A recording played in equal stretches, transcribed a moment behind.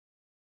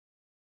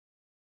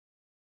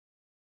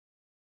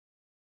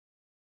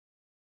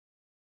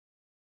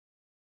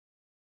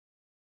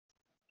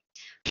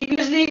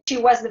Previously, she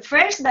was the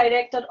first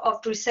director of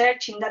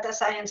research in data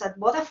science at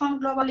Vodafone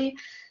globally,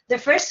 the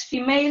first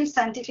female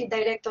scientific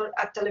director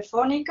at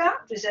Telefonica,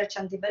 research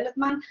and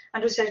development,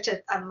 and research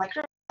at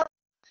Microsoft.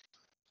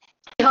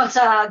 She holds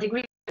a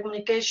degree in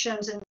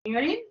communications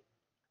engineering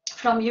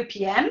from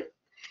UPM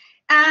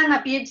and a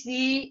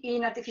PhD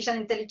in artificial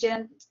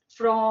intelligence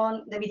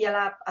from the Media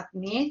Lab at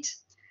MIT.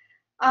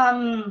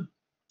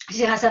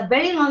 She has a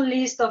very long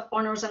list of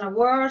honors and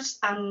awards,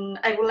 and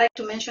I would like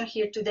to mention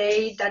here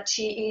today that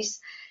she is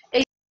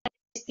a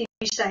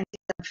distinguished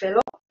scientist and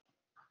fellow.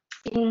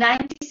 In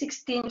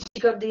 1916,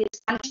 she got the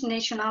Spanish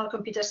National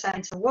Computer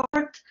Science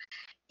Award.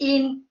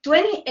 In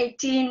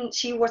 2018,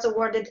 she was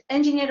awarded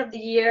Engineer of the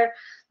Year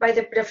by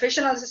the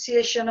Professional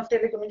Association of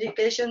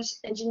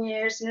Telecommunications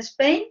Engineers in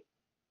Spain.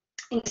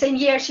 In the same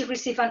year, she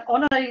received an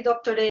honorary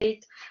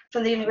doctorate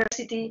from the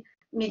University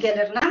Miguel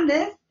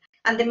Hernández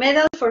and the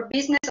Medal for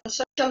Business and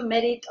Social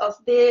Merit of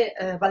the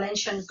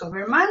Valencian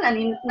government. And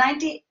in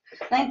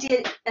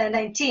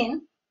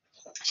 2019,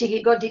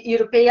 she got the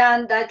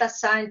European Data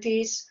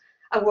Scientist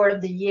Award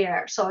of the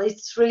Year. So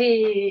it's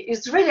really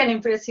an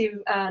impressive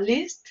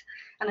list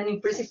and an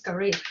impressive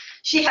career.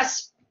 She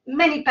has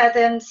many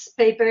patents,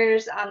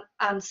 papers,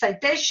 and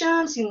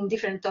citations in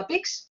different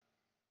topics.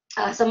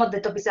 Some of the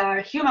topics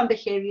are human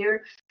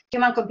behavior,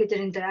 human-computer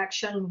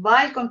interaction,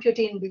 mobile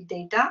computing, big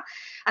data.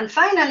 And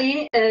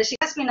finally, she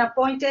has been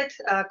appointed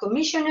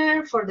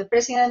commissioner for the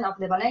president of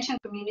the Valencian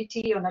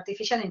Community on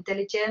Artificial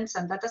Intelligence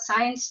and Data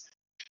Science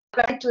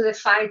applied to the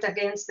fight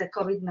against the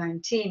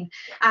COVID-19.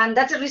 And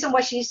that's the reason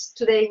why she's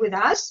today with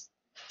us.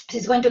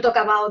 She's going to talk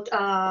about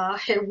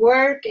her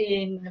work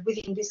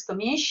within this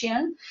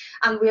commission,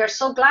 and we are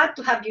so glad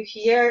to have you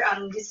here,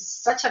 and this is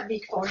such a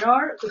big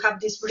honor to have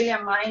this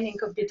brilliant mind in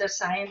computer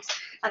science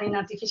and in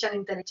artificial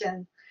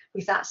intelligence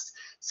with us.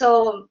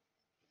 So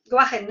go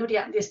ahead,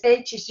 Nuria, the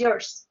stage is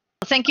yours.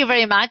 Thank you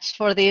very much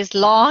for this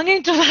long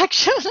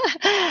introduction,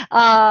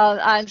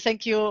 and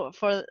thank you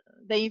for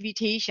the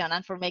invitation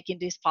and for making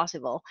this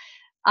possible.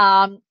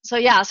 So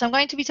I'm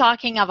going to be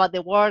talking about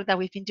the work that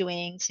we've been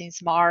doing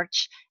since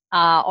March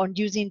on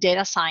using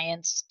data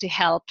science to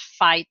help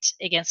fight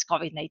against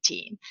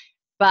COVID-19.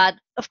 But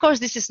of course,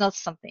 this is not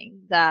something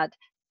that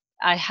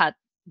I had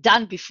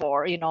done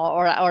before,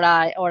 or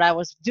I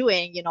was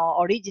doing,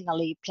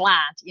 originally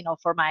planned,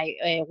 for my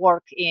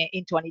work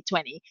in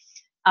 2020.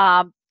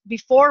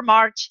 Before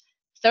March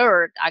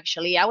 3rd,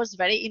 actually, I was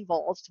very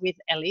involved with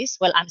ELIS.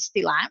 Well, I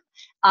still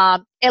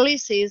am.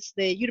 ELIS is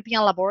the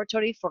European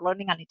Laboratory for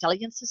Learning and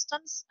Intelligence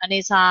Systems, and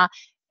it's a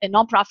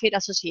non-profit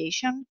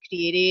association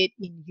created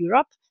in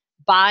Europe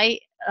by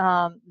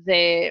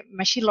the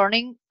machine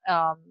learning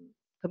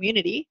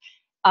community,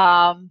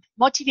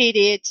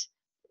 motivated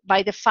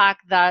by the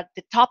fact that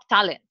the top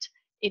talent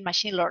in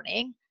machine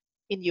learning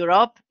in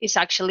Europe is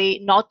actually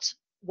not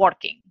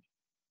working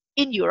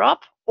in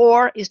Europe,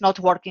 or is not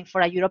working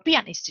for a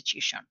European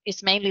institution.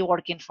 It's mainly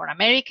working for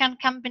American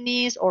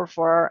companies or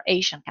for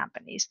Asian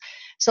companies.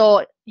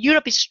 So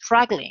Europe is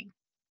struggling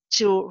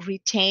to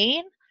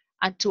retain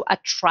and to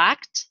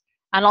attract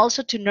and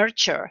also to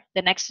nurture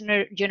the next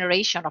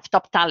generation of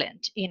top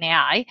talent in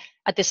AI.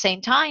 At the same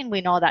time,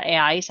 we know that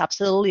AI is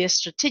absolutely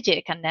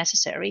strategic and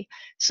necessary.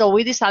 So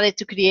we decided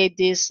to create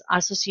this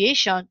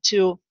association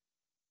to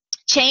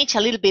change a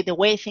little bit the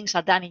way things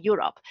are done in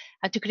Europe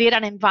and to create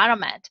an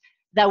environment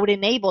that would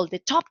enable the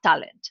top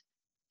talent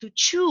to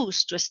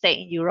choose to stay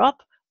in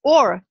Europe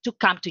or to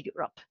come to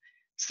Europe.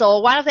 So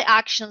one of the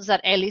actions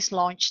that ELIS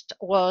launched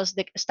was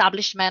the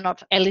establishment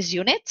of ELIS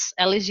units.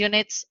 ELIS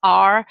units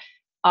are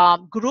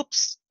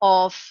groups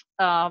of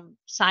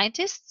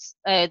scientists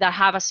that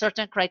have a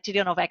certain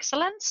criterion of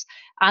excellence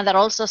and that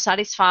also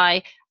satisfy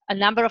a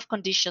number of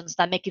conditions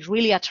that make it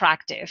really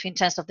attractive in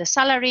terms of the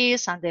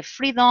salaries and the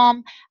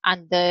freedom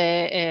and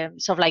the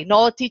sort of like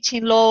no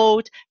teaching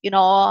load,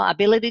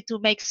 ability to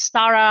make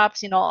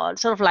startups,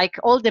 sort of like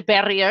all the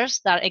barriers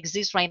that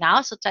exist right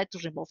now. So try to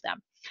remove them.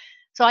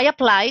 So I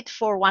applied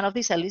for one of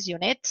these ELIS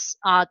units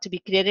to be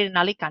created in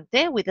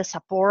Alicante with the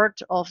support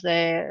of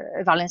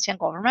the Valencian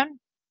government.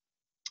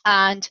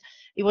 And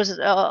it was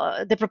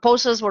the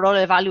proposals were all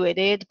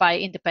evaluated by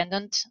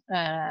independent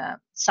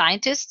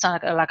scientists,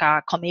 like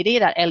a committee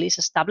that ELIS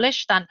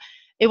established, and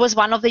it was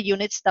one of the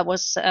units that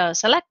was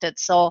selected.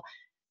 So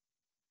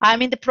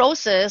I'm in the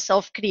process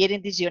of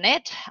creating this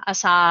unit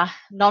as a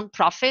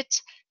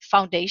non-profit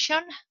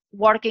foundation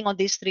working on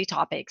these three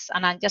topics.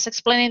 And I'm just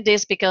explaining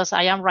this because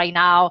I am right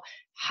now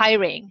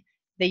hiring.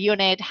 The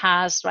unit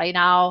has right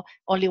now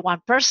only one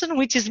person,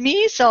 which is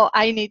me, so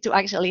I need to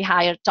actually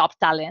hire top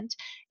talent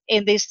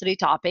in these three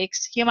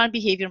topics: human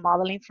behavior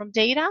modeling from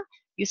data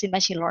using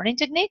machine learning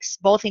techniques,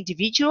 both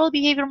individual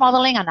behavior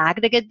modeling and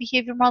aggregate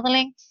behavior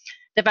modeling,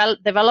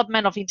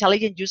 development of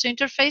intelligent user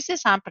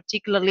interfaces, and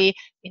particularly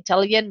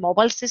intelligent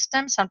mobile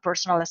systems and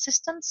personal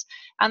assistants,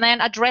 and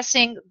then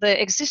addressing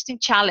the existing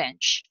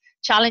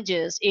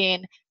challenges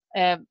in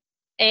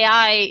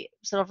AI,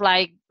 sort of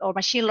like, or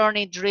machine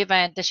learning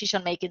driven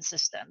decision-making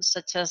systems,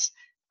 such as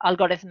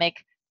algorithmic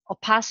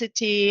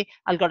opacity,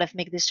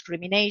 algorithmic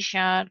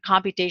discrimination,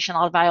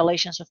 computational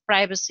violations of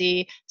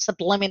privacy,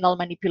 subliminal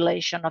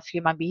manipulation of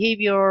human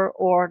behavior,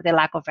 or the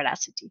lack of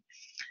veracity.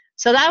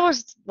 So that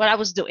was what I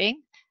was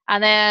doing.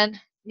 And then,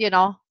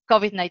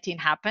 COVID-19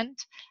 happened,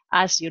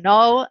 as you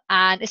know,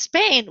 and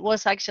Spain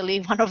was actually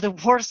one of the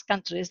worst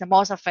countries, the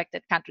most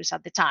affected countries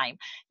at the time,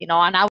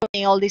 and I was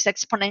seeing all these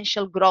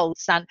exponential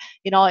growths and,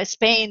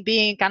 Spain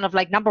being kind of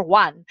like number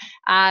one.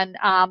 And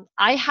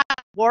I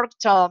had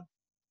worked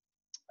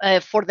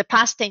for the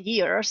past 10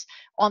 years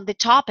on the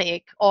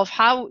topic of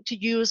how to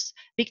use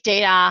big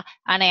data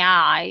and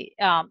AI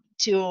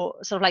to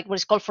sort of like what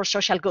is called for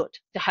social good,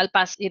 to help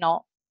us,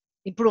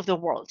 improve the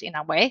world in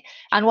a way.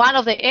 And one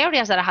of the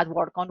areas that I had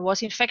worked on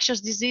was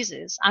infectious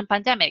diseases and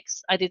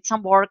pandemics. I did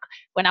some work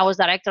when I was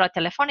director at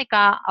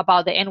Telefonica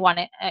about the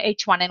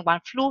H1N1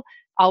 flu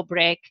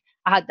outbreak.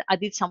 I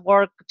did some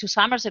work 2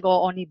 summers ago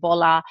on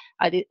Ebola.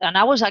 And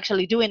I was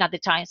actually doing at the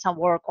time some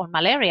work on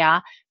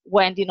malaria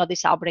when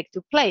this outbreak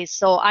took place.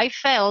 So I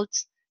felt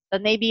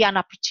that maybe an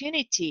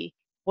opportunity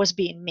was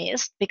being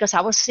missed because I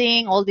was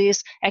seeing all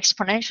this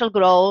exponential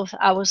growth.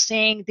 I was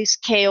seeing this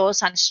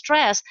chaos and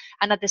stress.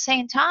 And at the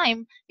same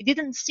time, it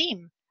didn't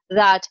seem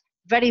that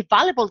very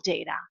valuable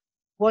data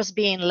was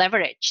being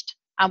leveraged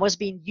and was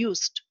being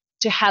used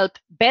to help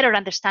better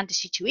understand the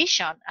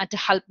situation and to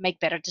help make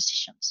better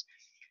decisions.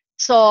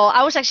 So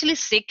I was actually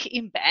sick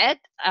in bed.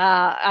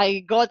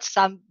 I got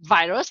some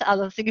virus. I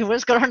don't think it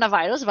was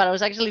coronavirus, but I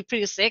was actually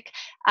pretty sick.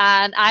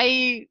 And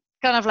I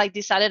kind of like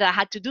decided I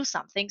had to do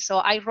something. So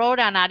I wrote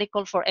an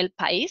article for El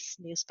País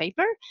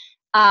newspaper,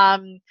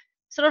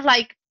 sort of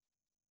like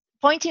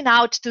pointing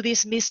out to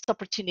this missed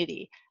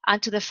opportunity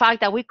and to the fact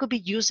that we could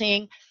be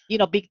using,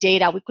 big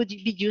data. We could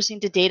be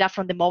using the data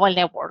from the mobile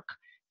network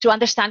to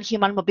understand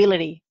human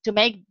mobility, to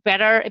make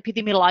better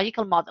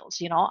epidemiological models,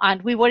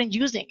 and we weren't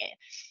using it.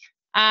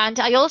 And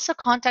I also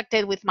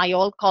contacted with my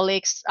old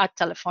colleagues at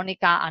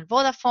Telefonica and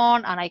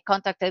Vodafone, and I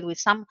contacted with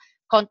some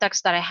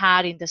contacts that I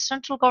had in the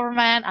central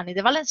government and in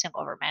the Valencian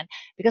government,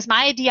 because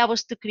my idea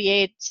was to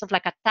create sort of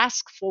like a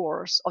task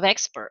force of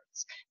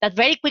experts that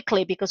very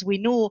quickly, because we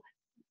knew,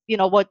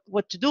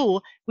 what to do,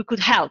 we could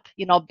help,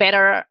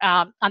 better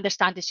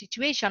understand the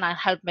situation and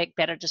help make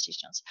better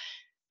decisions.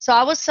 So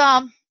I was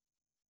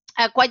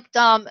quite,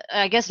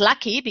 I guess,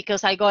 lucky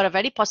because I got a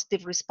very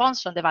positive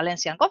response from the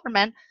Valencian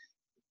government.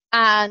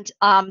 And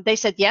they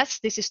said, yes,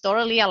 this is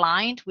totally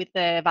aligned with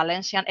the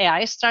Valencian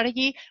AI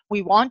strategy.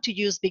 We want to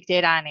use big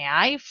data and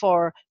AI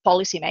for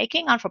policy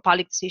making and for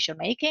public decision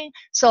making.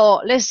 So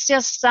let's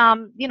just,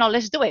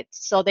 let's do it.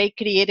 So they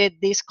created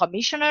this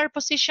commissioner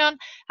position.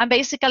 And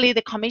basically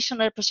the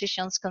commissioner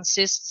positions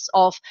consists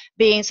of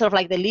being sort of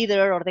like the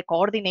leader or the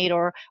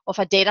coordinator of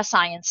a data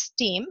science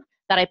team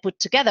that I put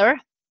together.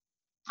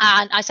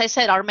 And as I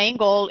said, our main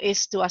goal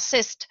is to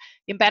assist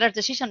in better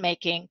decision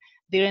making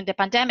during the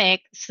pandemic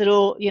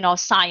through,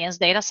 science,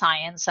 data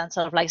science, and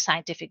sort of like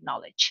scientific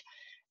knowledge.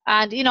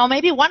 And,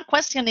 maybe one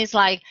question is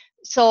like,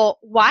 so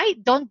why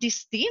don't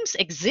these teams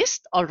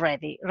exist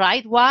already,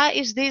 right? Why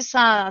is this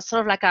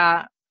sort of like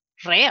a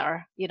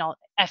rare,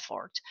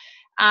 effort?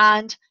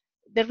 And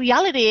the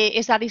reality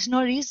is that it's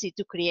not easy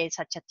to create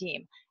such a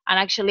team. And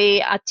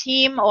actually, a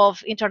team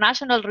of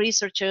international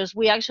researchers,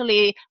 we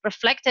actually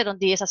reflected on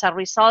this as a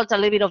result, a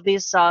little bit of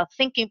this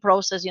thinking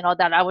process,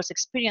 that I was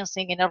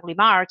experiencing in early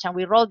March. And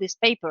we wrote this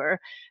paper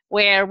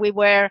where we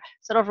were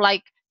sort of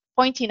like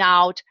pointing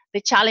out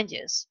the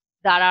challenges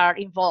that are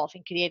involved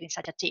in creating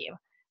such a team.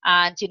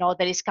 And,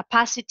 there is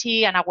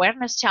capacity and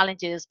awareness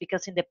challenges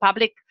because in the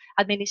public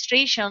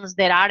administrations,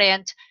 there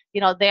aren't,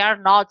 they are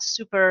not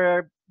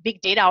super big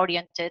data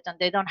oriented and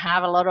they don't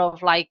have a lot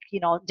of like,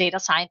 data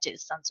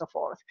scientists and so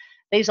forth.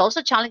 There's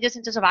also challenges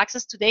in terms of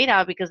access to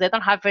data because they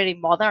don't have very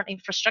modern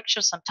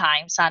infrastructure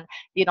sometimes. And,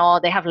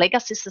 they have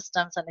legacy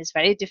systems and it's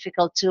very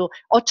difficult to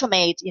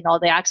automate,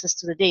 the access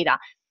to the data.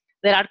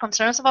 There are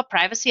concerns about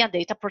privacy and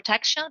data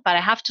protection, but I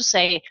have to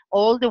say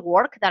all the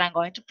work that I'm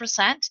going to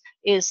present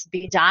is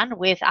being done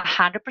with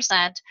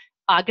 100%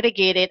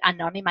 aggregated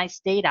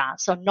anonymized data,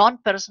 so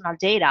non-personal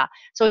data.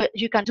 So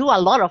you can do a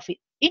lot of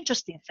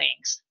interesting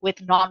things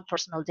with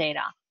non-personal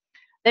data.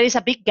 There is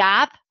a big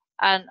gap,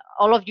 and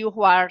all of you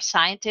who are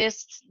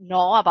scientists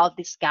know about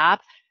this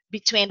gap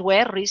between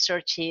where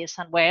research is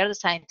and where the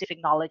scientific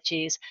knowledge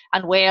is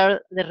and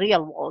where the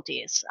real world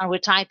is. And we're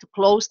trying to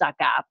close that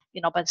gap,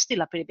 but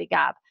still a pretty big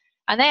gap.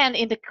 And then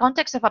in the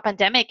context of a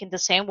pandemic, in the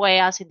same way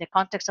as in the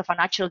context of a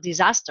natural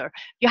disaster,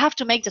 you have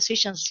to make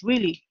decisions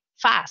really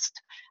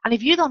fast. And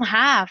if you don't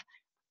have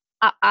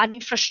an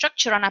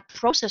infrastructure and a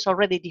process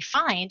already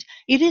defined,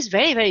 it is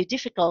very, very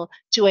difficult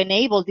to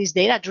enable this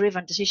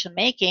data-driven decision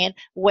making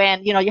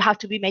when you have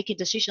to be making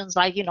decisions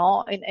like in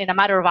a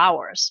matter of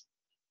hours.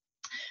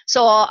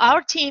 So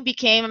our team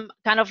became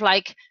kind of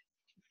like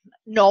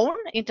known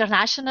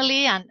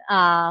internationally,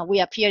 and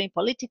we appear in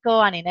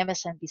Politico and in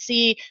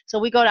MSNBC. So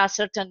we got a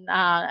certain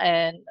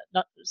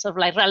sort of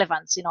like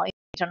relevance, in the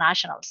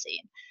international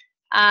scene.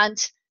 And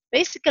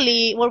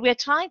basically, what we're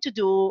trying to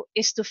do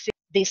is to fill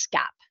this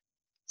gap.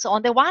 So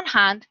on the one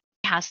hand,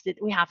 we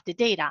have the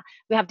data.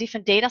 We have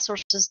different data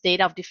sources,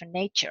 data of different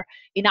nature.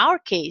 In our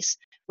case,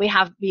 we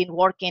have been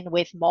working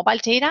with mobile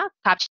data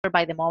captured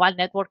by the mobile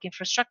network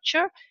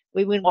infrastructure.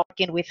 We've been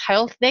working with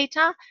health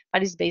data,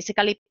 but it's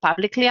basically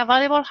publicly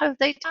available health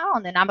data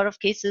on the number of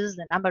cases,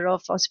 the number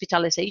of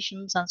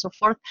hospitalizations, and so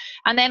forth.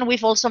 And then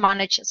we've also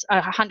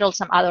handled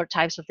some other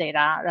types of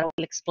data that I'll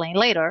explain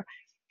later.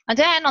 And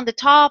then on the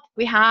top,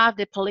 we have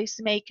the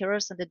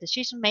policymakers and the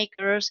decision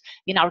makers.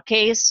 In our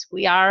case,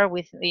 we are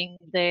within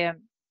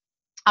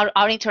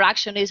our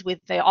interaction is with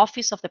the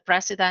Office of the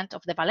President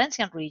of the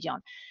Valencian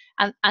region.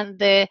 And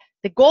the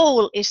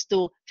goal is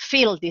to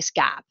fill this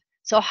gap.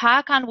 So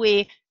how can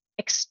we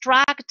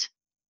extract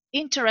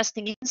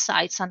interesting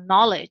insights and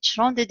knowledge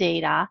from the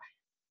data,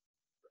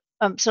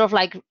 sort of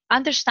like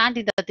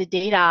understanding that the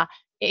data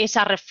is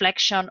a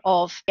reflection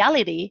of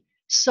reality,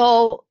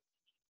 so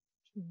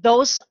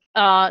those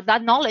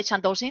that knowledge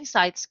and those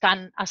insights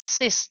can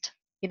assist,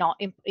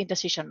 in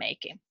decision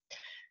making.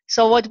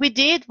 So what we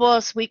did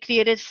was we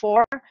created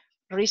four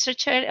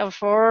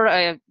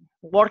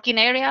working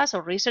areas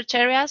or research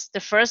areas. The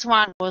first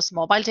one was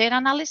mobile data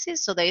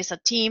analysis. So there is a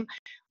team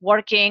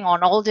working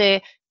on all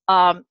the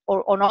on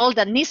all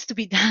that needs to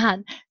be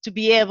done to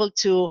be able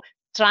to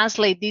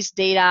translate this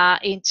data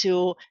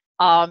into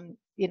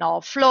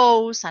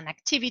flows and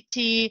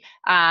activity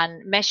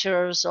and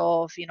measures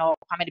of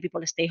how many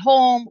people stay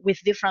home with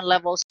different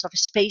levels of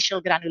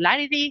spatial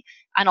granularity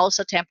and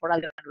also temporal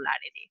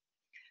granularity.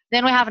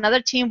 Then we have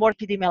another team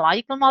working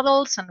epidemiological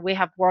models, and we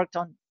have worked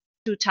on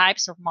two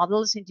types of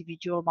models,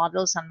 individual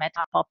models and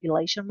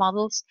meta-population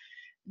models.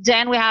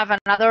 Then we have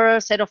another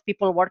set of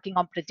people working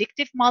on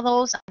predictive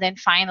models. And then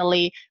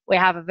finally, we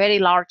have a very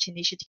large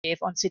initiative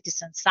on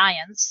citizen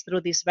science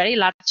through this very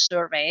large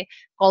survey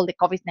called the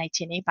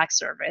COVID-19 Impact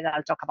Survey that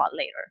I'll talk about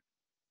later.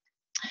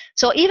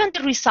 So even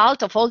the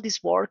result of all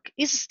this work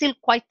is still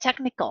quite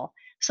technical.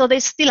 So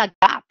there's still a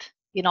gap.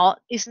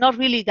 It's not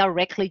really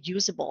directly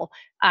usable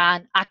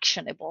and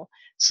actionable.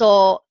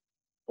 So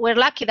we're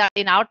lucky that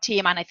in our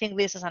team, and I think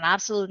this is an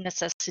absolute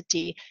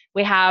necessity,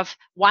 we have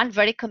one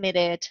very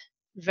committed,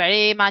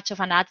 very much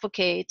of an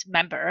advocate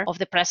member of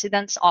the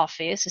president's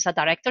office. Is a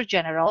director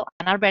general,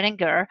 Anna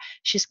Berenguer.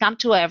 She's come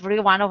to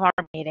every one of our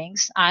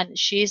meetings, and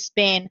she's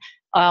been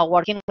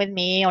working with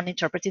me on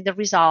interpreting the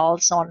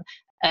results, on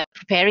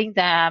preparing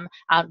them,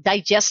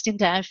 digesting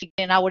them,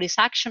 figuring out what is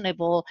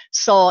actionable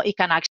so it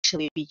can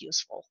actually be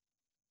useful.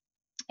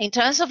 In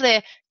terms of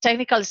the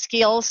technical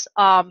skills,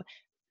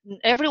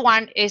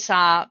 everyone is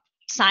a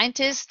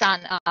scientist,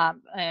 and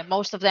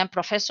most of them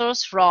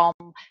professors from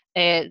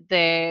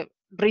the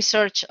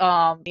research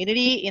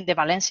community in the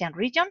Valencian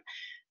region.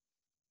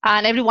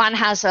 And everyone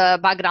has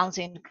backgrounds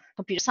in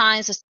computer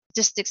science,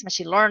 statistics,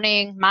 machine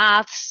learning,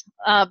 maths.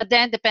 But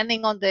then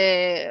depending on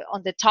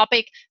the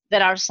topic,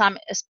 there are some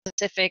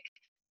specific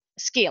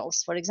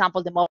skills. For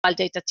example, the mobile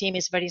data team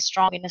is very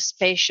strong in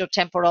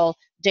spatio-temporal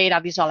data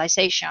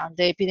visualization.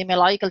 The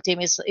epidemiological team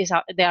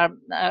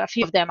a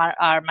few of them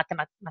are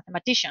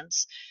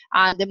mathematicians,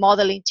 and the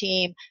modeling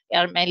team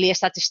are mainly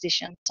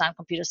statisticians and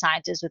computer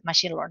scientists with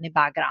machine learning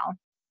background.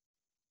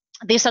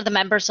 These are the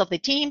members of the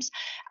teams,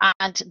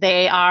 and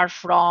they are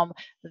from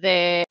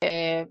the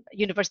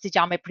University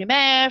Jaume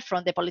I,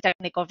 from the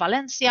Polytechnic of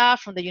Valencia,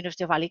 from the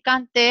University of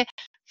Alicante,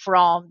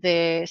 from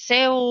the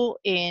CEU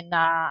in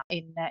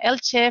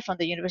Elche, from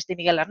the University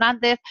Miguel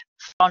Hernández,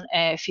 from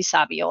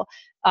FISABIO.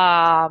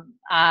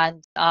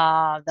 And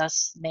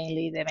that's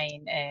mainly the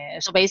main.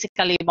 So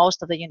basically,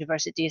 most of the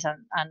universities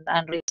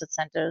and research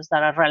centers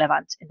that are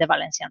relevant in the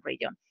Valencian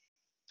region.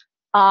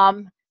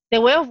 The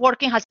way of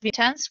working has been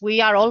intense.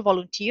 We are all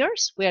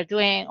volunteers. We are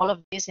doing all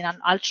of this in an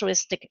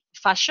altruistic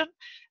fashion.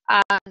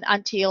 And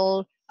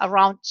until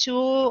around 2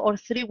 or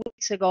 3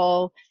 weeks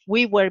ago,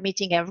 we were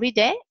meeting every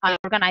day. I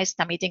organized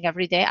a meeting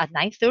every day at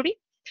 9:30.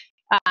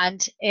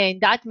 And in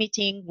that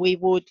meeting, we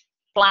would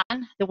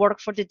plan the work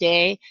for the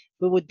day.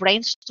 We would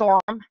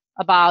brainstorm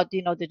about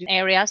the different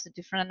areas, the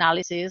different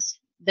analyses.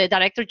 The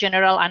Director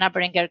General, Anna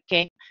Berenguer,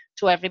 came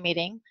to every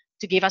meeting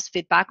to give us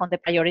feedback on the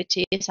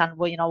priorities and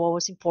what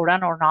was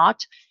important or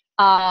not.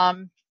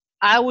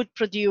 I would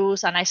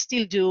produce, and I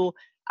still do,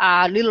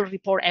 a little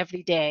report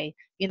every day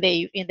in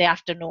the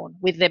afternoon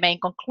with the main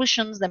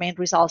conclusions, the main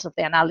results of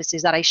the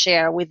analysis that I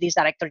share with this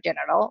Director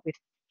General, with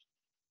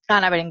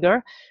Anna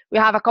Berenguer. We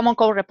have a common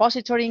code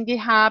repository in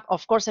GitHub.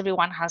 Of course,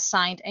 everyone has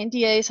signed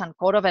NDAs and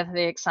code of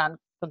ethics and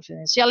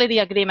confidentiality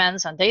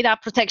agreements and data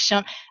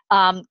protection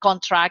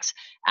contracts,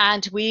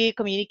 and we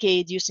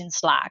communicate using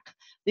Slack.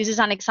 This is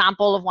an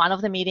example of one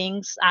of the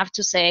meetings. I have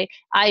to say,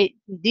 I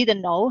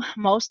didn't know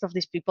most of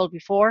these people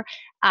before,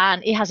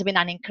 and it has been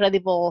an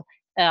incredible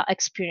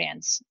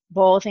experience,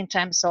 both in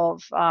terms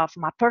of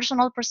from a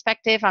personal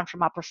perspective and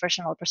from a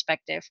professional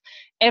perspective.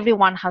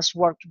 Everyone has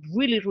worked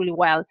really, really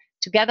well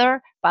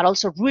together, but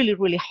also really,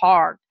 really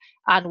hard,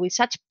 and with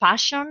such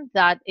passion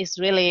that is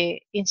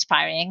really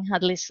inspiring,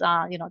 at least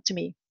to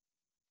me.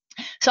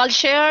 So I'll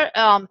share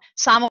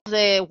some of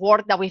the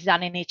work that we've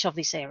done in each of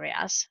these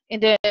areas. In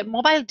the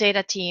mobile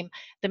data team,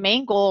 the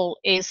main goal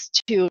is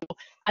to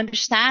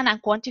understand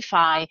and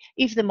quantify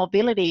if the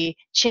mobility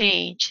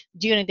changed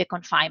during the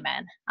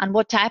confinement and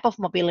what type of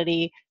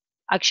mobility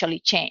actually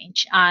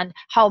changed and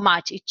how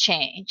much it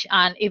changed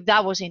and if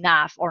that was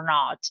enough or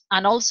not.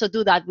 And also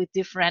do that with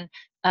different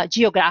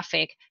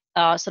geographic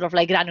sort of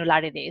like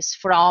granularities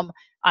from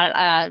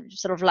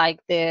sort of like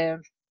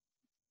the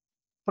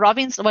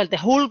province, well, the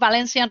whole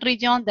Valencian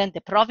region, then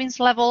the province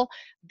level,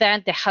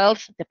 then the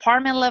health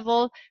department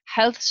level,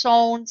 health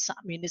zones,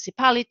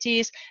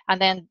 municipalities,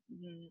 and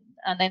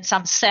then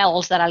some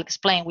cells that I'll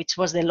explain, which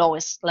was the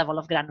lowest level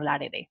of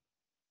granularity.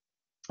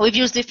 We've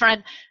used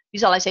different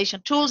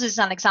visualization tools. This is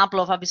an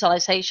example of a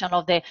visualization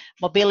of the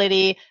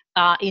mobility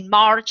in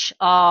March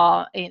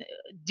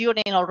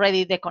during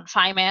already the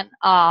confinement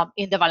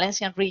in the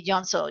Valencian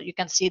region. So you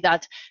can see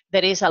that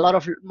there is a lot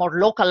of more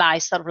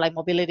localized sort of like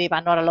mobility,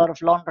 but not a lot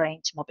of long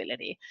range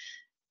mobility.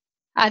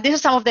 And these are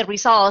some of the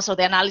results of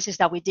the analysis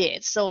that we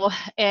did. So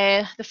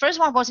the first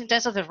one was in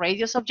terms of the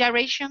radius of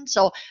gyration.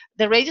 So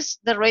the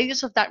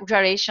radius of that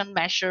gyration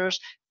measures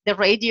the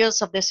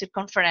radius of the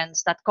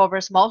circumference that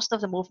covers most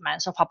of the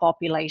movements of a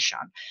population.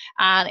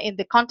 And in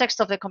the context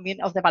of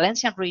the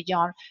Valencian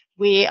region,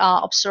 we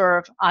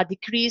observed a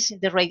decrease in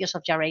the radius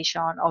of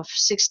gyration of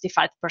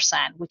 65%,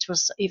 which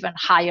was even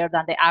higher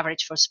than the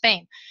average for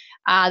Spain.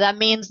 That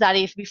means that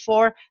if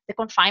before the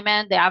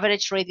confinement, the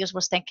average radius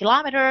was 10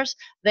 kilometers,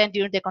 then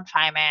during the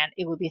confinement,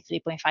 it would be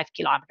 3.5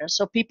 kilometers.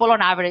 So people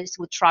on average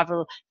would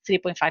travel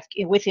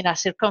 3.5 within a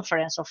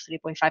circumference of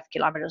 3.5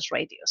 kilometers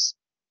radius.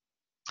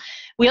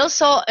 We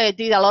also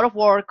did a lot of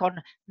work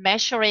on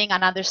measuring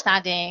and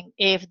understanding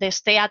if the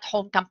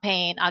stay-at-home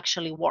campaign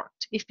actually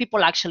worked, if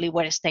people actually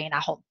were staying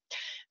at home.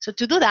 So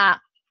to do that,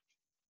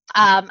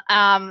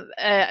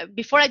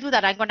 before I do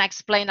that, I'm going to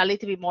explain a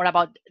little bit more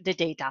about the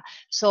data.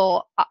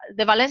 So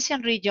the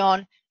Valencian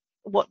region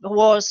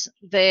was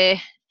a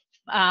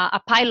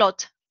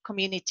pilot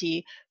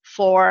community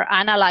for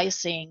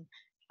analyzing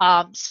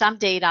some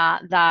data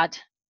that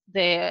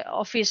the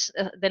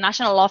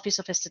National Office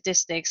of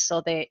Statistics,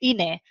 so the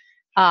INE,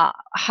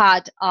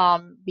 had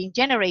been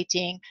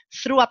generating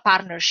through a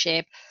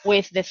partnership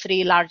with the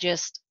three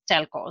largest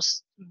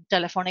telcos,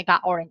 Telefónica,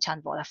 Orange,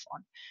 and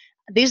Vodafone.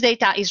 This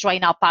data is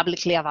right now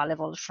publicly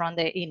available from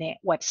the INE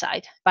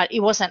website, but it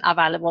wasn't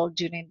available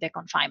during the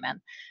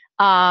confinement.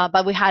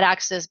 But we had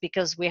access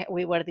because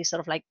we were this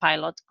sort of like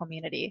pilot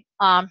community.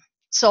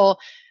 So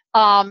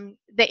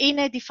the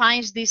INE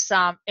defines these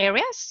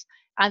areas,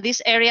 and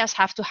these areas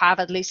have to have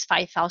at least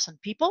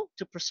 5,000 people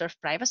to preserve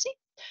privacy.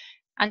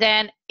 And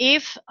then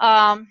if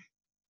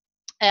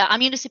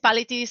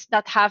municipalities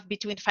that have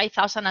between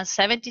 5,000 and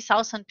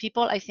 70,000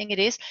 people, I think it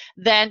is,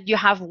 then you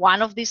have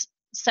one of these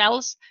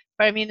cells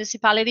per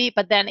municipality.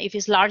 But then if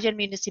it's larger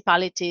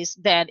municipalities,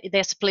 then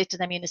they split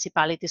the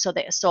municipality.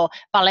 So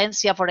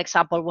Valencia, for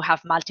example, will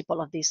have multiple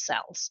of these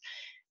cells.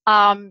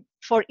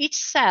 For each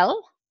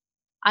cell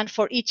and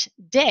for each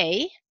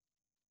day,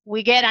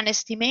 we get an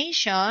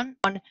estimation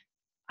on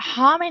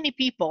how many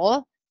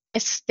people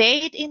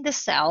stayed in the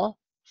cell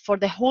for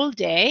the whole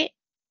day,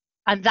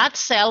 and that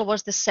cell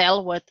was the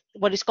cell with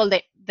what is called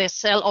the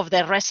cell of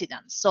the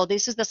residents. So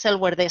this is the cell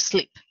where they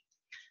sleep.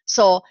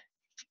 So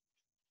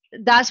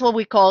that's what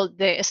we call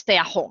the stay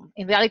at home.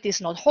 In reality, it's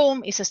not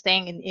home, it's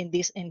staying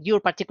in your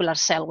particular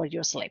cell where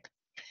you sleep.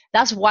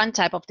 That's one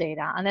type of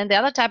data. And then the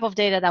other type of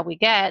data that we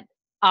get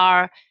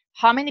are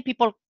how many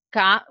people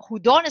who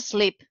don't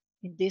sleep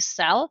in this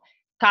cell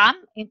come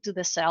into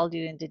the cell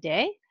during the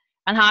day,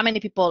 and how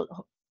many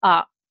people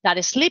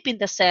that sleep in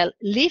the cell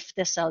leave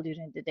the cell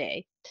during the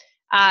day.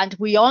 And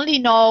we only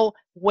know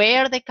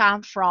where they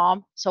come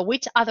from, so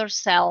which other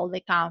cell they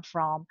come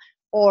from,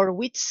 or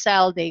which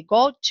cell they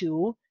go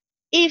to,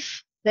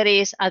 if there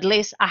is at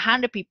least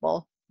 100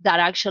 people that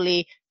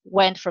actually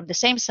went from the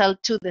same cell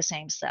to the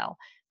same cell.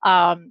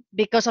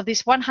 Because of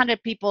this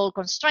 100 people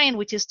constraint,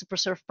 which is to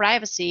preserve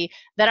privacy,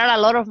 there are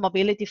a lot of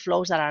mobility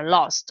flows that are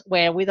lost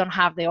where we don't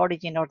have the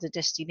origin or the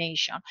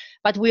destination.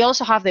 But we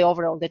also have the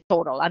overall, the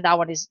total, and that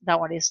one is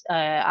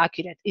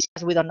accurate. It's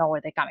because we don't know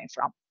where they're coming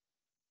from.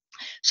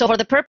 So for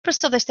the purpose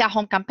of the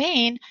stay-at-home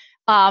campaign,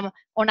 on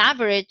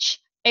average,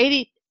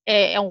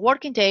 on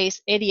working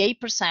days,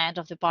 88%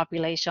 of the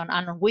population,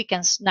 and on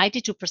weekends,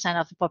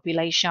 92% of the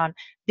population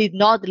did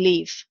not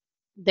leave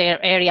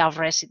their area of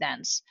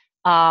residence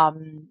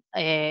during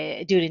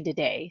the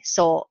day.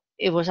 So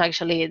it was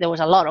actually, there was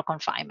a lot of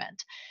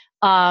confinement.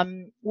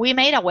 We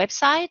made a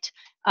website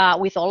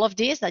with all of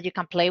this that you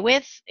can play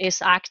with.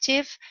 It's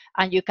active,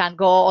 and you can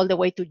go all the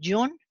way to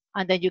June.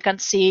 And then you can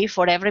see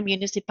for every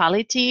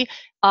municipality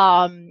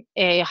how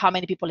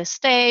many people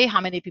stay,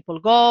 how many people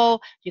go.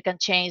 You can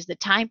change the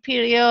time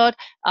period.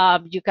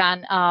 You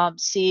can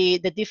see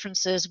the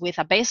differences with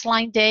a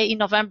baseline day in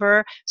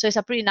November. So it's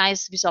a pretty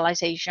nice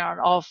visualization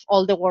of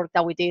all the work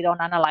that we did on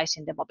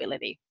analyzing the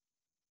mobility.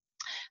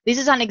 This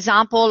is an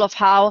example of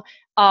how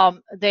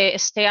the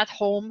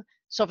stay-at-home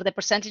So for the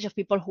percentage of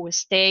people who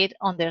stayed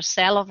on their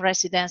cell of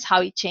residence,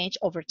 how it changed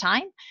over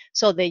time.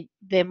 So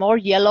the more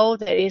yellow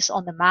there is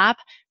on the map,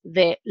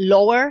 the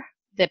lower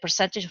the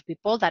percentage of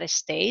people that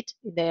stayed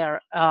in their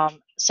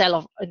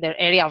in their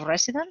area of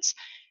residence.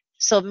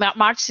 So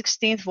March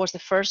 16th was the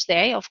first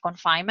day of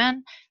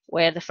confinement,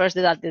 where the first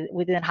day that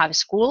we didn't have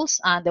schools,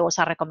 and there was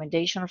a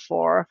recommendation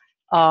for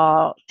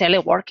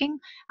teleworking.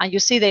 And you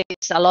see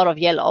there's a lot of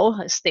yellow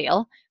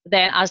still.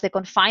 Then as the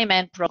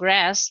confinement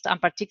progressed, and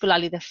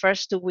particularly the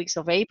first 2 weeks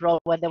of April,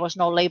 when there was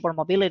no labor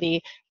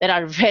mobility, there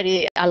are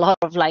a lot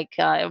of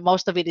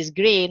most of it is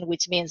green,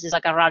 which means it's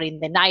like around in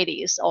the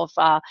 90s of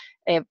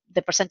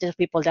the percentage of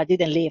people that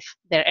didn't leave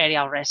their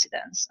area of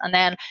residence. And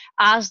then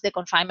as the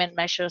confinement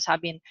measures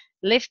have been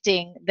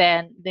lifting,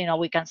 then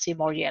we can see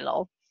more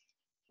yellow.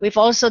 We've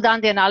also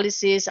done the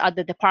analysis at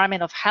the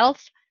Department of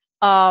Health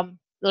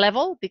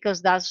level,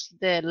 because that's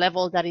the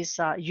level that is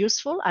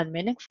useful and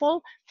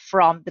meaningful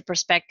from the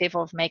perspective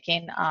of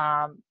making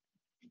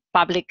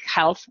public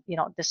health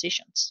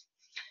decisions.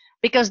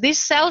 Because these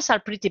cells are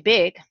pretty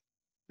big,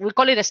 we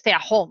call it a stay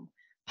at home,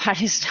 but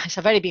it's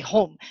a very big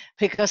home,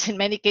 because in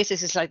many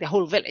cases it's like the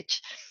whole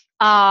village,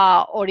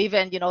 or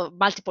even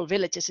multiple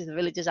villages if the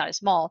villages are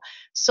small.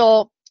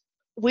 So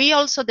we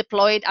also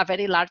deployed a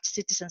very large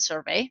citizen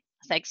survey,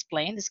 as I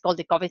explained. It's called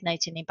the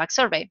COVID-19 Impact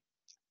Survey.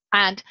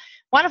 And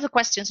one of the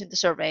questions in the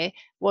survey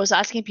was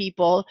asking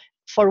people,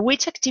 for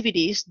which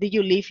activities did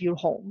you leave your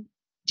home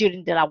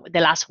during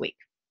the last week?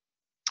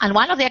 And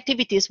one of the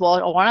activities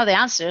was, or one of the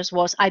answers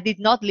was, I did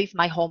not leave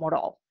my home at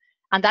all.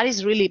 And that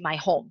is really my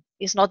home.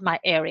 It's not my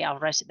area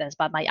of residence,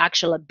 but my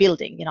actual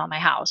building, my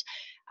house.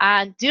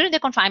 And during the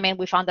confinement,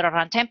 we found that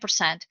around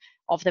 10%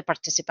 of the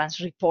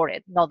participants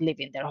reported not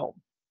leaving their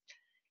home.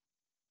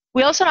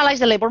 We also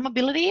analyzed the labor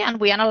mobility, and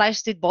we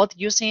analyzed it both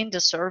using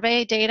the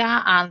survey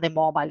data and the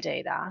mobile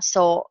data.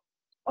 So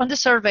on the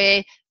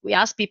survey, we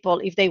asked people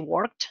if they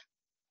worked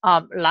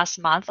last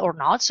month or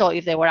not. So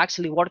if they were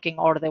actually working,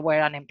 or they were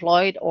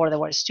unemployed, or they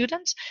were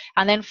students.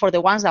 And then for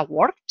the ones that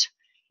worked,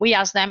 we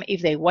asked them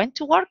if they went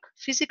to work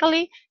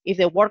physically, if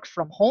they worked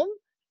from home,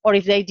 or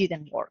if they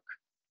didn't work.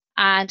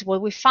 And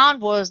what we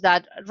found was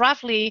that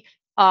roughly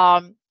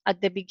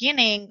at the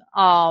beginning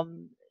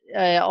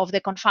of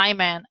the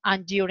confinement,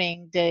 and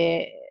during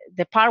the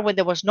part when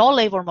there was no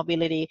labor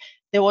mobility,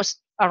 there was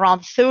around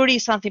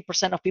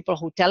 30-something% of people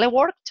who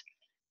teleworked,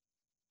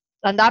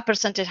 and that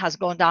percentage has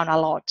gone down a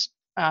lot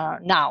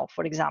now.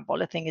 For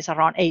example, I think it's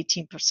around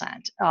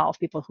 18% of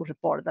people who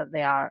report that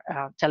they are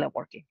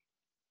teleworking.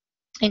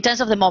 In terms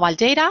of the mobile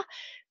data,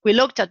 we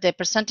looked at the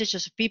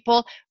percentages of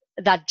people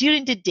that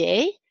during the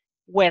day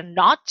were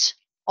not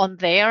on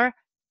their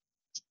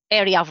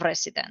area of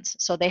residence.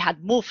 So they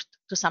had moved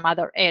to some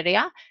other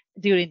area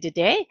during the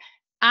day,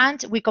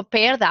 and we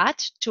compare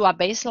that to a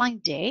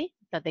baseline day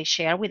that they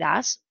share with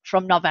us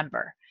from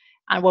November.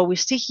 And what we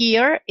see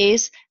here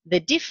is the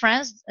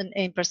difference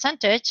in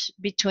percentage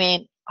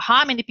between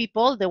how many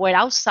people they were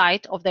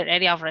outside of their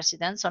area of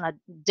residence on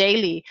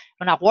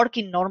a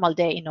working normal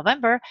day in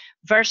November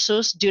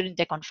versus during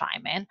the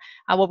confinement.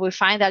 And what we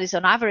find that is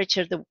on average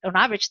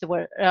there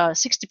were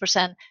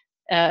 60%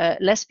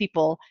 less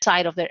people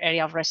outside of their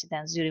area of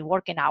residence during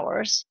working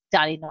hours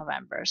than in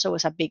November. So it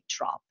was a big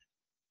drop.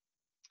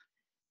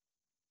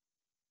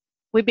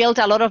 We built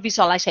a lot of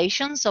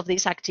visualizations of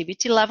these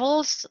activity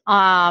levels,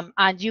 and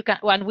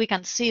we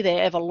can see the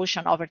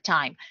evolution over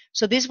time.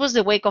 So this was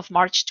the week of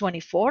March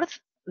 24th.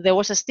 There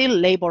was still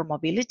labor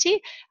mobility,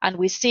 and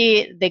we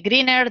see the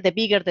greener, the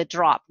bigger the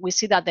drop. We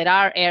see that there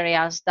are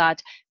areas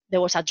that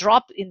there was a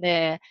drop in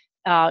the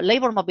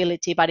labor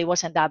mobility, but it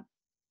wasn't that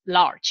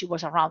large. It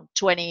was around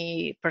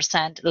 20%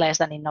 less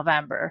than in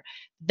November.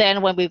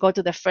 Then when we go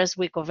to the first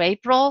week of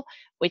April,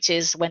 which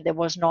is when there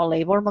was no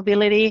labor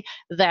mobility,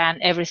 then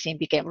everything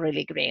became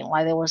really green.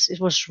 Like there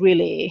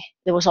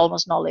was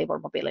almost no labor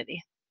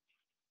mobility.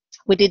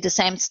 We did the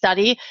same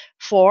study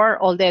for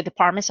all the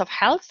departments of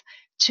health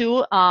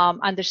to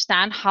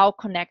understand how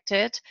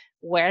connected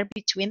were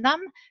between them,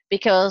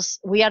 because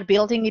we are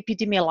building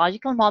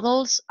epidemiological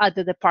models at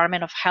the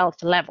Department of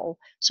Health level.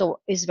 So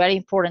it's very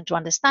important to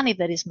understand if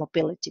there is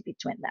mobility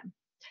between them.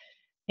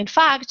 In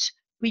fact,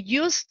 we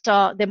used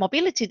the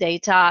mobility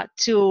data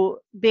to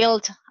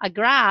build a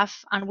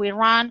graph, and we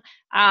ran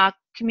a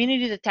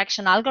community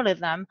detection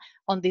algorithm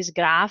on this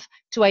graph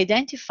to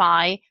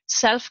identify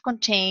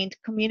self-contained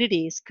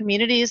communities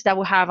that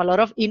will have a lot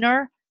of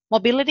inner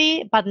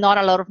mobility, but not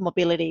a lot of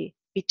mobility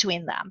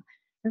between them.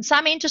 And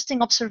some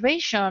interesting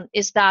observation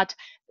is that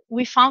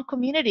we found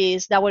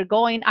communities that were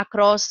going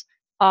across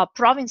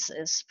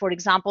provinces, for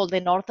example, the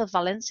north of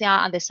Valencia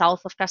and the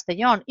south of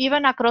Castellón,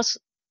 even across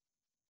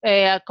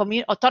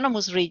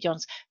autonomous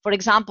regions. For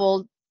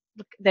example,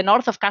 the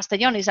north of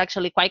Castellón is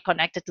actually quite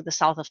connected to the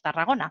south of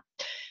Tarragona.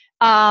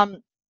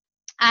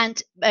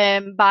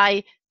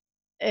 By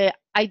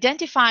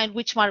identifying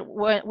which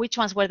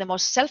ones were the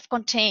most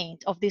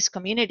self-contained of these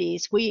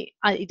communities, we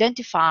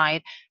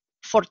identified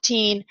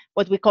 14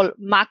 what we call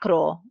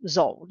macro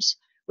zones,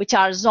 which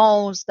are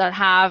zones that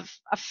have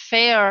a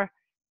fair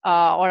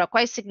or a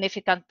quite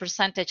significant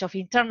percentage of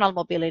internal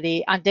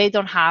mobility, and they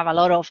don't have a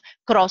lot of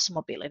cross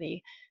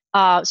mobility.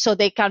 So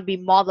they can be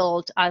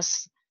modeled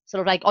as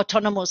sort of like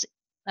autonomous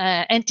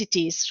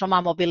entities from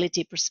a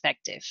mobility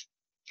perspective.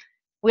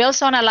 We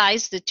also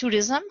analyzed the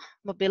tourism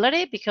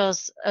mobility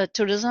because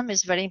tourism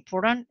is very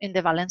important in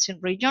the Valencian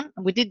region.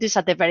 We did this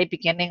at the very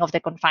beginning of the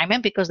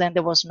confinement because then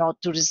there was no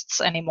tourists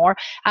anymore.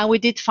 And we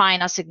did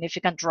find a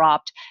significant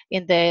drop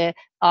in the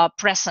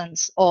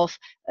presence of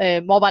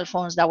mobile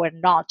phones that were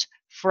not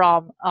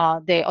from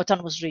the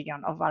autonomous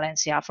region of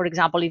Valencia. For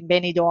example, in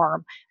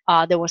Benidorm,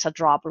 there was a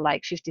drop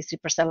like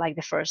 53%, like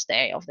the first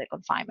day of the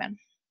confinement.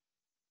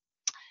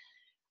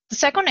 The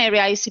second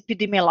area is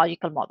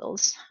epidemiological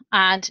models.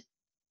 And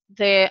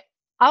the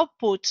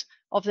output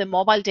of the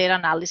mobile data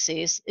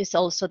analysis is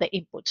also the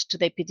input to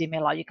the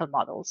epidemiological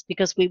models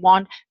because we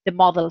want the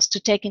models to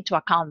take into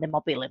account the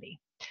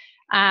mobility.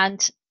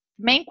 And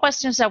main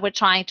questions that we're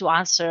trying to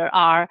answer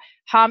are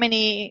how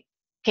many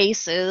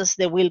cases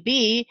there will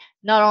be,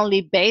 not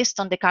only based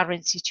on the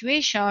current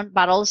situation,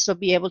 but also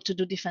be able to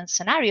do different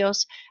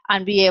scenarios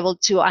and be able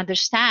to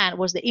understand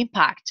what's the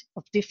impact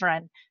of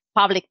different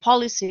public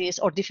policies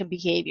or different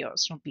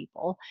behaviors from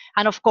people.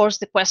 And of course,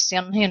 the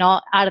question,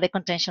 are the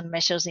contention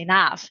measures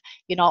enough,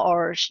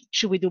 or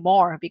should we do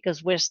more?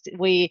 Because we're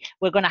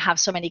going to have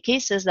so many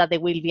cases that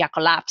there will be a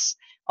collapse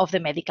of the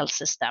medical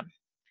system.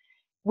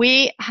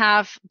 We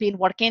have been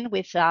working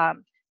with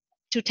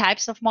two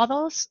types of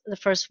models. The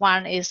first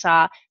one is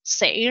a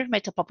SAIR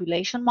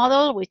metapopulation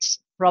model, which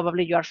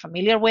probably you are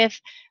familiar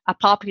with. A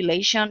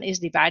population is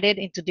divided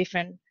into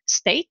different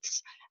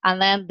states,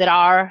 and then there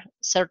are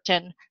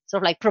certain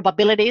sort of like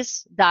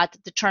probabilities that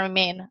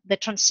determine the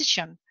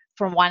transition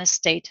from one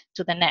state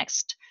to the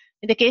next.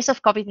 In the case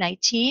of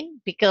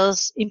COVID-19,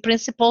 because in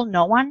principle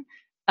no one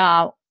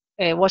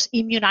was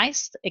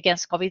immunized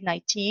against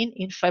COVID-19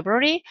 in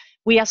February,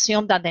 we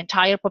assume that the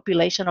entire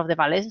population of the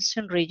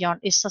Valencian region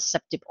is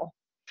susceptible.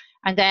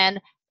 And then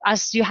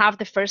as you have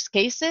the first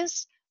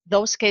cases,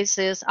 those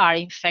cases are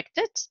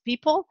infected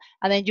people,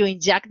 and then you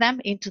inject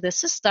them into the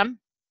system.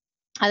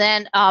 And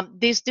then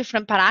these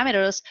different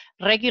parameters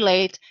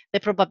regulate the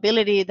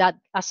probability that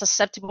a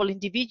susceptible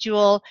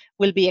individual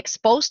will be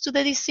exposed to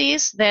the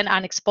disease, then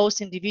an exposed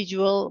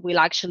individual will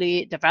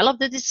actually develop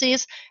the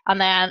disease,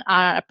 and then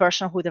a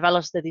person who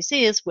develops the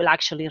disease will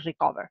actually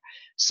recover.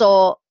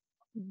 So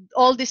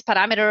all these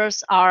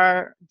parameters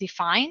are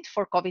defined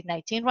for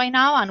COVID-19 right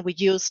now, and we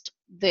used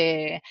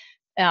the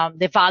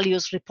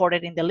values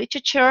reported in the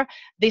literature.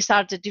 These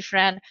are the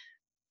different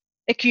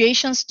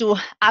equations to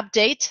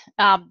update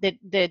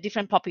the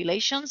different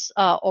populations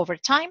over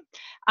time.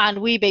 And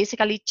we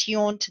basically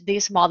tuned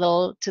this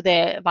model to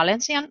the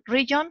Valencian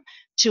region,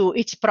 to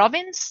each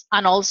province,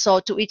 and also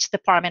to each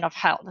Department of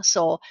Health.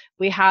 So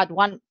we had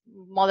one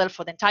model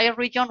for the entire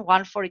region,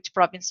 one for each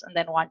province, and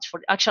then one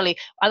for, actually,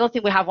 I don't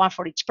think we have one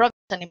for each province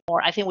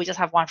anymore. I think we just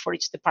have one for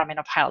each Department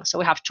of Health. So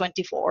we have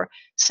 24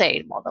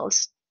 SAIL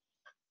models.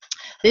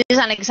 This is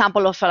an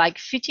example of like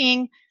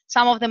fitting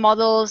some of the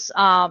models.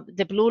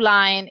 The blue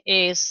line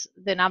is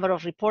the number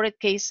of reported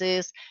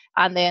cases,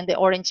 and then the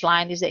orange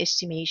line is the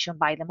estimation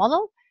by the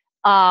model.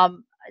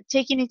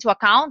 Taking into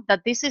account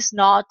that this is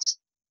not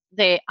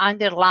the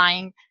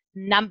underlying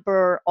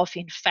number of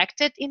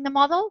infected in the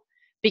model,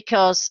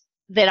 because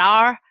there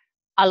are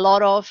a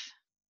lot of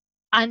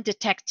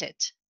undetected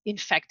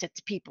infected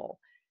people,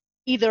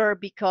 either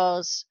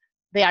because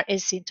they are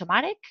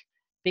asymptomatic,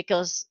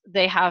 because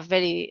they have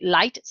very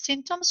light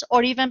symptoms,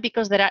 or even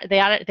because there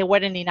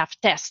weren't enough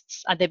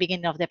tests at the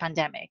beginning of the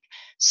pandemic.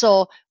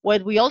 So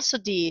what we also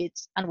did,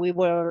 and we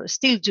will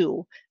still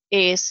do,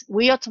 is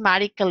we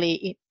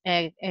automatically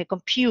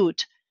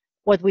compute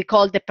what we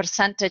call the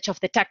percentage of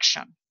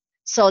detection.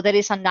 So there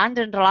is an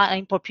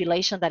underlying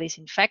population that is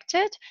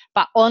infected,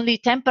 but only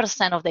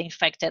 10% of the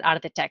infected are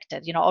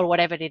detected, or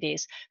whatever it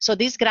is. So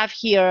this graph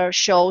here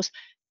shows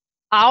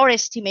our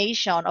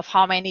estimation of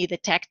how many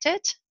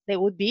detected there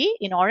would be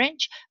in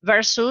orange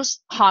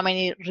versus how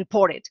many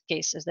reported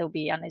cases there will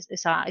be, and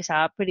it's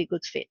a pretty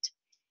good fit.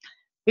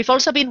 We've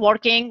also been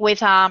working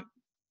with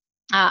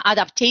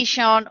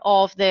adaptation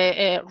of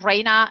the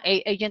REINA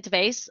agent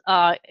base,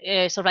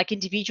 sort of like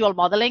individual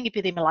modeling,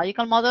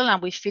 epidemiological model,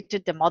 and we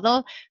fitted the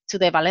model to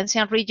the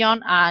Valencian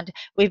region, and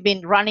we've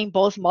been running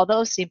both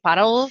models in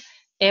parallel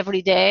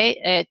every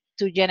day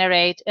to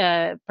generate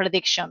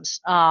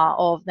predictions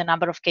of the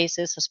number of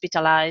cases,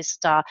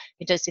 hospitalized,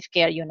 intensive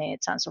care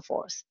units, and so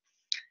forth.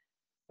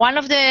 One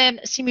of the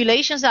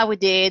simulations that we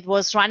did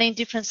was running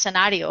different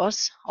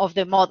scenarios of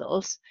the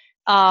models,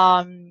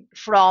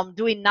 from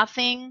doing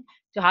nothing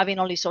to having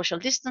only social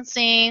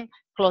distancing,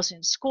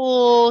 closing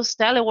schools,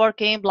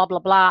 teleworking, blah, blah,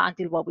 blah,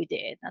 until what we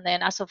did. And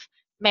then as of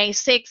May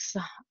 6th,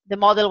 the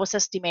model was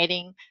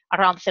estimating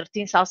around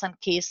 13,000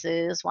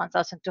 cases,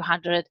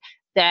 1,200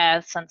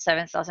 deaths, and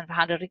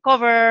 7,500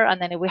 recover.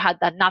 And then if we had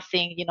that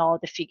nothing,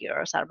 the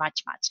figures are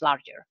much, much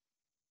larger.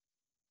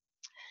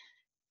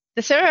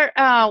 The third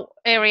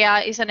area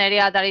is an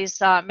area that is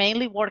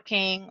mainly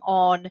working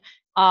on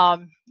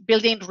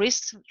building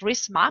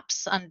risk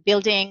maps and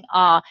building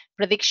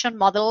prediction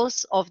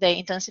models of the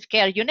intensive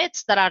care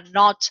units that are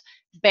not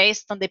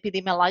based on the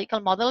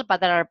epidemiological model,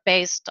 but that are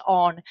based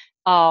on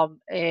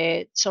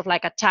sort of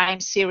like a time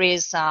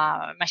series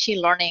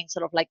machine learning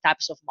sort of like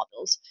types of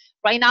models.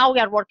 Right now, we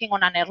are working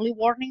on an early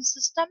warning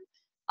system.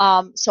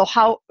 So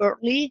how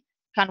early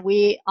can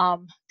we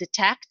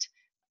detect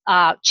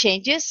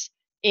changes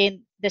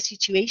in the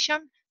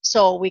situation,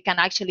 so we can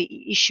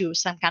actually issue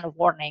some kind of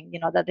warning,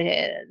 that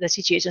the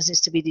situation seems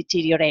to be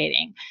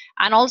deteriorating.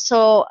 And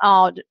also,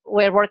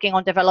 we're working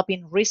on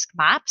developing risk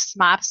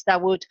maps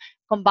that would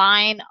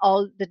combine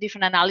all the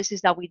different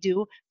analyses that we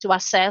do to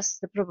assess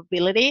the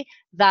probability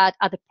that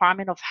a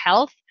Department of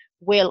Health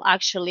will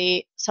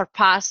actually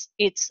surpass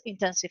its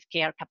intensive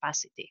care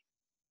capacity.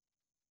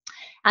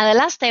 And the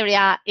last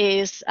area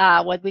is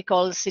what we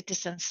call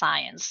citizen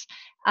science.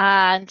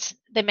 And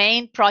the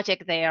main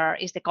project there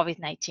is the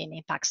COVID-19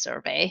 impact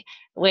survey,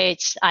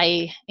 which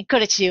I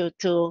encourage you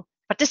to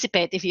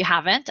participate if you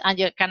haven't, and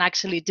you can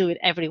actually do it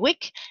every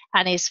week,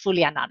 and it's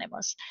fully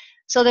anonymous.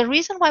 So the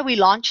reason why we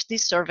launched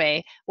this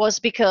survey was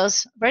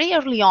because very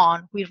early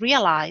on, we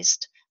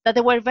realized that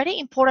there were very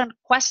important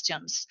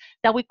questions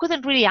that we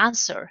couldn't really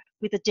answer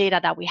with the data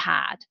that we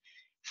had.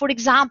 For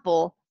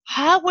example,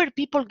 how were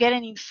people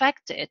getting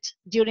infected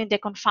during the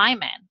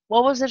confinement?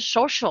 What was their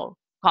social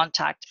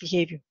contact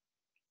behavior?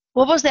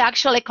 What was the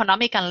actual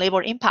economic and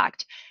labor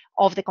impact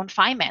of the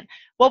confinement?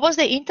 What was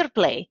the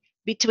interplay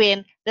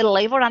between the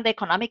labor and the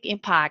economic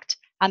impact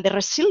and the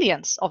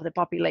resilience of the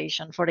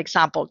population, for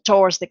example,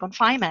 towards the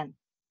confinement?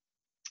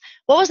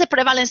 What was the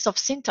prevalence of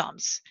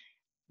symptoms?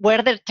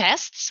 Were there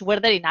tests? Were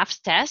there enough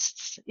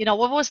tests?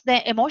 What was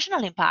the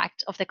emotional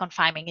impact of the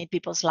confinement in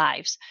people's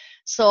lives?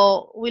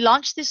 So we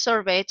launched this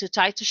survey to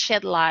try to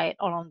shed light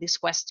on these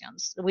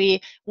questions.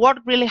 We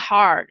worked really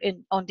hard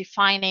on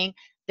defining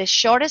the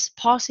shortest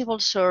possible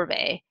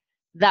survey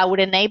that would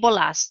enable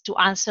us to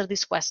answer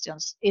these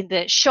questions in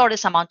the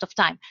shortest amount of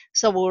time,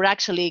 so we would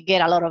actually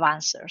get a lot of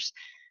answers.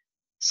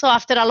 So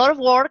after a lot of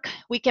work,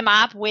 we came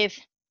up with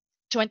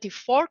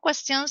 24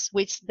 questions,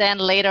 which then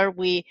later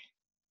we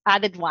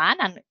added one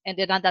and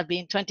ended up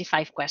being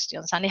 25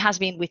 questions. And it has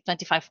been with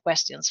 25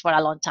 questions for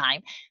a long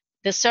time.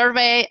 The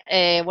survey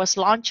was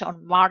launched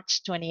on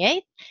March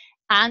 28th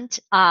and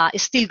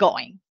is still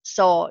going.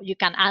 So you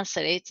can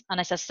answer it. And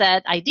as I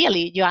said,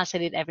 ideally, you answer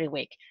it every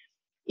week.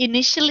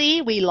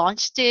 Initially, we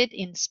launched it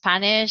in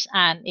Spanish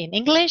and in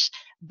English,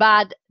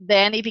 but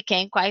then it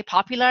became quite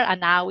popular,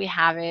 and now we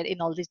have it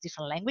in all these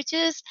different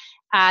languages.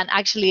 And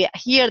actually,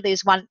 here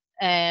there's one,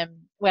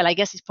 well, I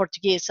guess it's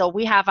Portuguese. So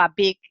we have a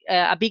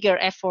bigger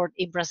effort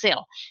in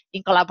Brazil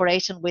in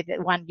collaboration with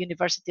one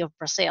university of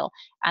Brazil,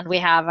 and we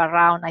have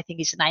around, I think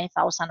it's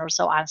 9,000 or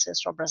so answers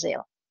from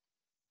Brazil.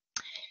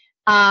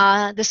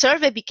 The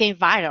survey became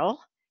viral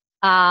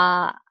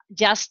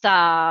just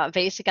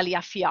basically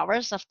a few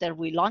hours after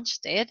we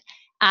launched it,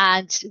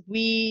 and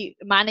we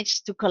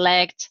managed to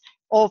collect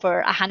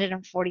over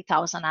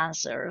 140,000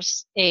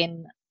 answers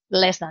in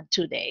less than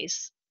 2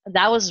 days.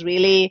 That was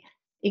really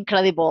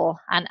incredible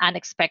and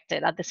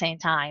unexpected at the same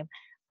time.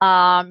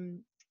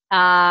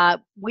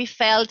 We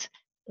felt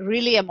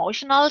really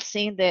emotional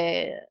seeing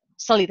the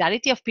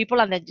solidarity of people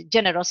and the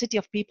generosity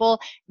of people.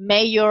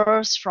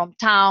 Mayors from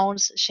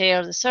towns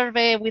share the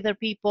survey with their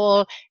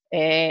people,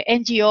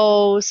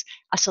 NGOs,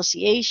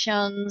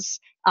 associations,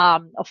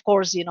 of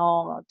course,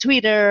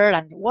 Twitter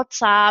and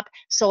WhatsApp.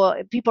 So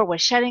people were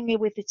sharing it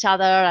with each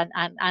other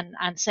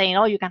and saying,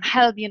 oh, you can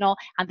help,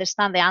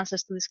 understand the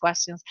answers to these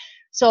questions.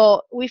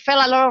 So we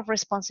felt a lot of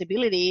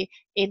responsibility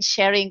in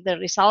sharing the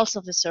results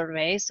of the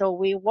survey. So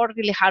we worked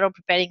really hard on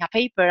preparing a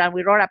paper, and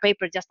we wrote a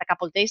paper just a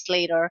couple of days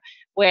later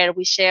where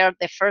we shared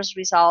the first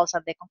results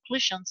and the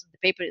conclusions, and the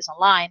paper is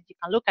online. You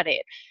can look at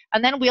it.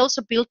 And then we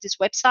also built this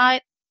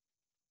website.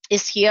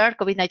 Is here,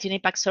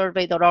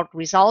 COVID-19impactsurvey.org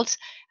results,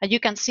 and you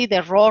can see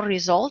the raw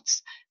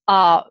results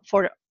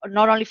for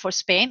not only for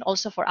Spain,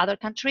 also for other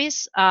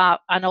countries,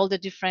 and all the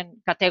different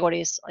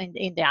categories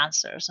in the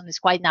answers. And it's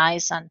quite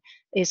nice, and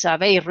it's a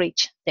very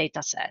rich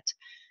data set.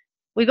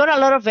 We got a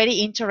lot of very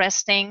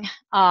interesting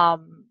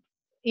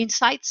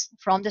insights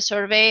from the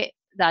survey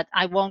that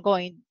I won't go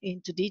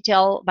into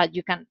detail, but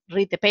you can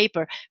read the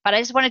paper. But I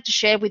just wanted to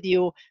share with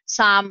you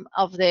some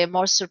of the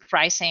more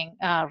surprising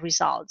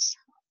results.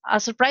 A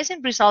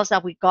surprising results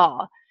that we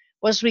got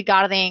was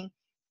regarding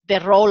the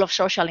role of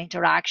social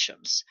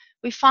interactions.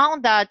 We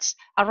found that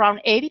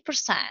around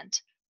 80%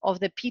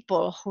 of the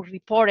people who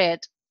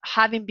reported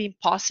having been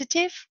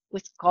positive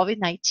with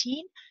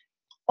COVID-19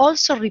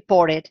 also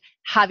reported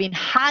having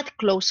had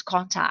close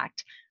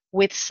contact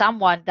with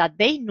someone that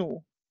they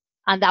knew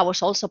and that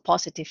was also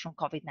positive from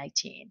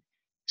COVID-19.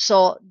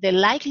 So the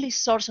likely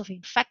source of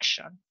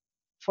infection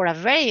for a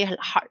very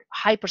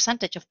high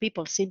percentage of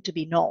people seemed to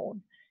be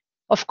known.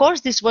 Of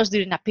course, this was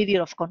during a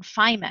period of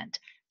confinement,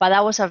 but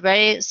that was a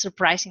very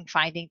surprising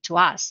finding to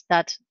us,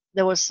 that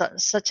there was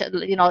such a,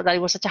 that it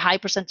was such a high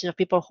percentage of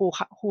people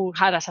who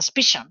had a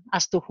suspicion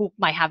as to who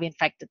might have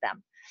infected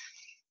them.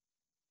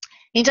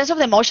 In terms of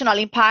the emotional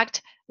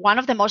impact, one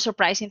of the most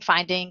surprising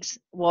findings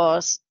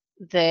was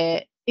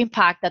the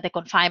impact that the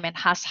confinement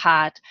has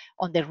had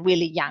on the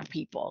really young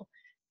people.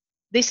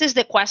 This is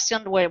the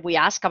question where we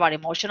ask about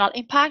emotional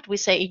impact. We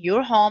say, in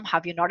your home,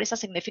 have you noticed a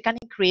significant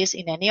increase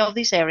in any of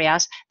these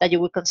areas that you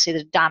would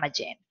consider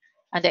damaging?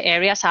 And the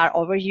areas are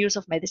overuse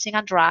of medicine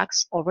and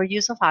drugs,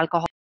 overuse of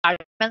alcohol,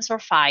 arguments or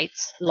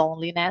fights,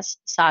 loneliness,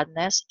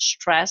 sadness,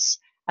 stress,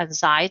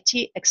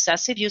 anxiety,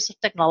 excessive use of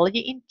technology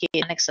in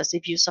kids, and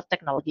excessive use of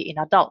technology in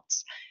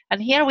adults.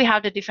 And here we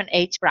have the different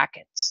age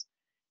brackets.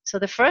 So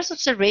the first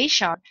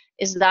observation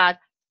is that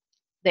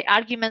the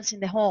arguments in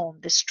the home,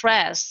 the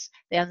stress,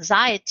 the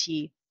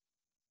anxiety,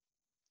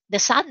 the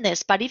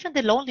sadness, but even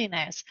the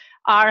loneliness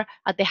are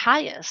at the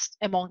highest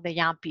among the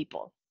young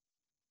people.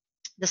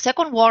 The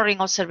second worrying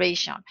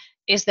observation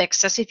is the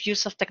excessive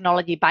use of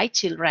technology by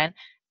children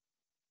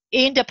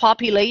in the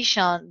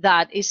population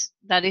that is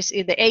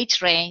in the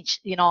age range,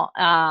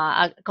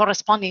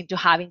 corresponding to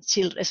having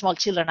small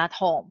children at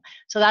home.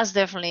 So that's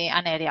definitely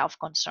an area of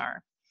concern.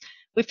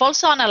 We've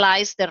also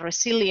analyzed the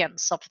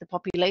resilience of the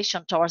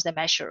population towards the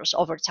measures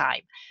over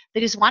time.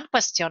 There is one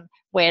question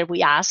where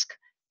we ask,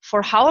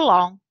 for how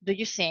long do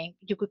you think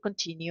you could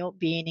continue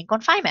being in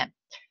confinement?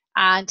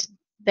 And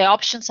the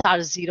options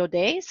are 0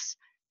 days,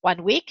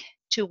 1 week,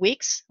 2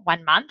 weeks,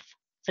 1 month,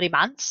 3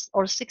 months,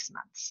 or 6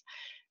 months.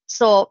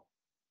 So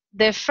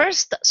the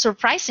first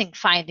surprising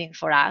finding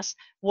for us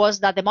was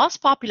that the most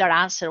popular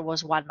answer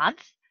was 1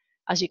 month.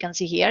 As you can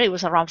see here, it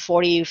was around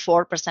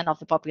 44% of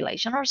the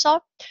population or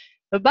so.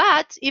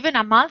 But even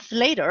a month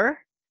later,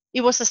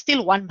 it was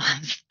still 1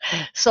 month.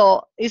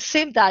 So it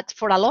seemed that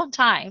for a long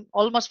time,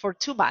 almost for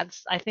 2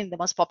 months, I think the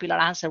most popular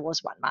answer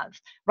was 1 month.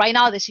 Right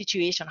now, the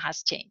situation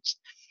has changed,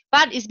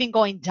 but it's been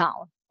going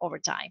down over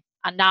time.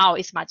 And now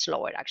it's much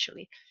lower,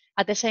 actually.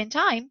 At the same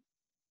time,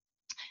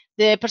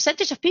 the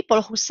percentage of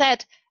people who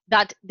said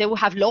that they would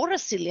have low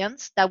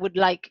resilience, that would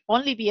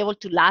only be able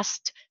to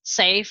last,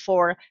 say,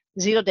 for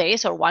 0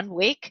 days or 1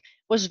 week,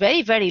 was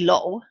very, very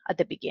low at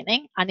the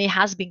beginning, and it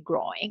has been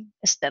growing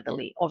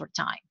steadily over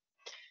time.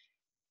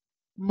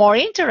 More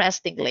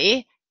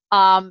interestingly,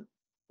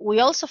 we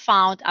also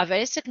found a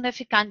very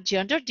significant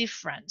gender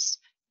difference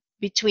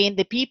between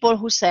the people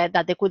who said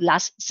that they could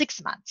last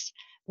 6 months,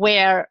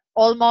 where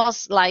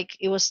almost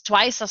it was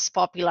twice as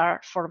popular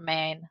for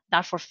men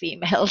than for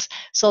females.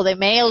 So the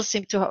males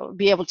seem to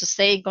be able to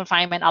stay in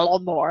confinement a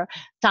lot more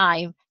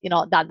time,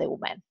 than the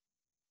women.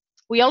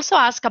 We also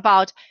ask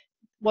about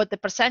what the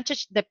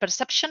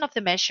perception of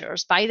the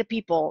measures by the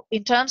people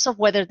in terms of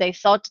whether they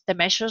thought the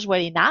measures were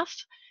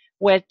enough,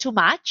 were too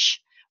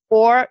much,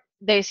 or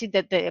they see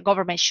that the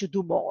government should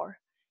do more.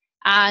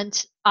 And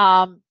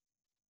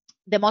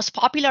the most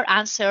popular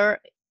answer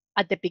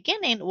at the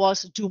beginning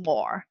was do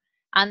more.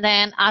 And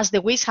then as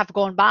the weeks have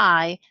gone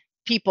by,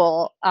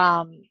 people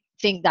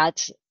think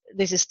that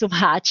this is too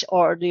much,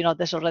 or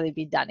there's already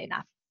been done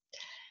enough.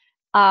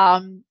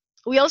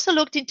 We also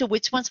looked into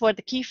which ones were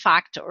the key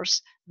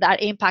factors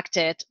that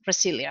impacted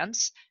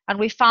resilience. And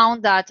we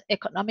found that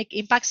economic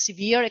impact,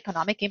 severe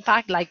economic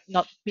impact, like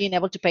not being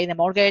able to pay the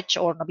mortgage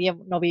or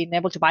not being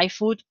able to buy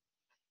food.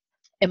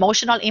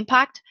 Emotional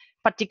impact,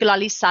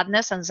 particularly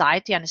sadness,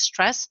 anxiety, and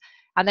stress.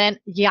 And then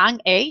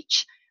young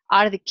age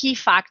are the key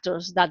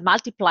factors that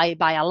multiply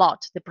by a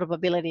lot the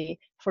probability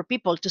for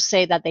people to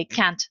say that they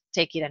can't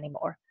take it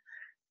anymore.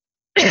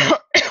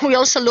 We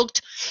also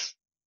looked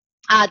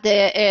at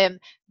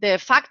the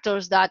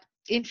factors that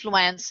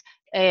influence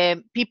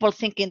people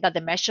thinking that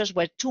the measures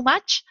were too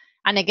much.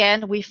 And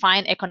again, we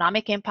find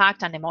economic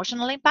impact and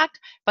emotional impact.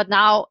 But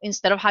now,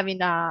 instead of having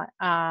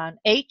an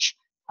age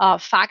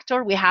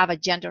factor, we have a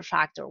gender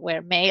factor,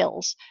 where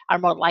males are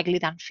more likely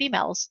than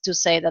females to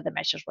say that the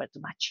measures were too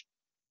much.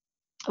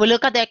 We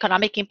look at the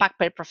economic impact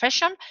per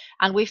profession,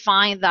 and we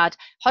find that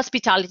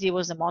hospitality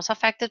was the most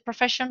affected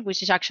profession,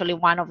 which is actually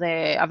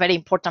a very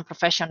important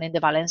profession in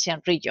the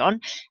Valencian region,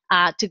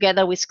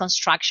 together with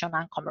construction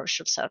and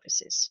commercial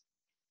services.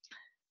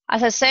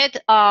 As I said,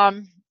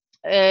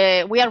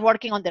 we are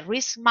working on the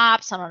risk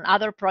maps and on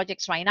other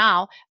projects right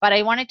now, but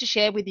I wanted to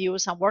share with you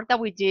some work that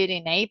we did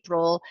in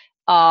April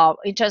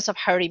in terms of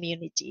herd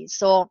immunity.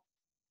 So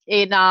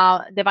in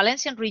the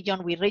Valencian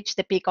region, we reached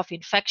the peak of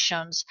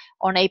infections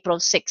on April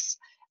 6th.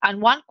 And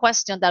one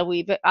question that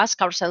we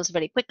asked ourselves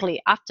very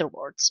quickly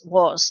afterwards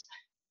was,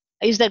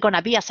 is there going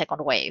to be a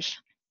second wave?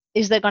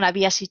 Is there going to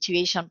be a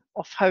situation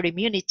of herd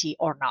immunity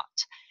or not?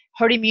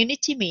 Herd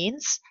immunity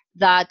means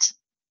that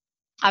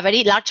a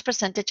very large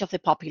percentage of the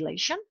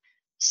population,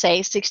 say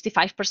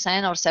 65%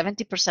 or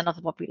 70% of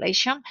the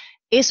population,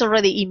 is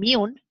already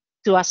immune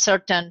to a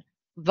certain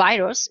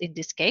virus in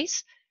this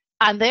case,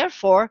 and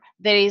therefore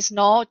there is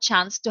no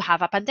chance to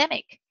have a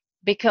pandemic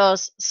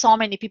because so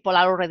many people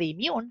are already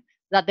immune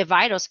that the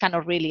virus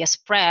cannot really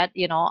spread,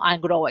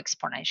 and grow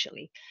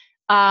exponentially.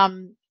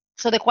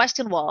 So the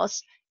question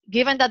was,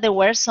 given that there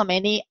were so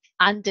many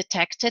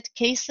undetected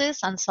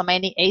cases and so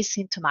many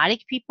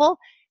asymptomatic people,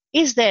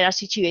 is there a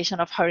situation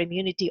of herd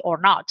immunity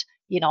or not,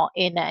 in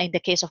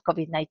the case of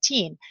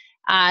COVID-19?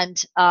 And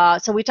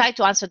so we tried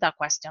to answer that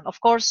question. Of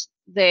course,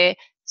 the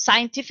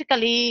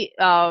scientifically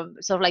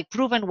sort of like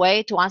proven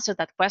way to answer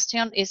that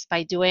question is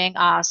by doing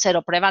a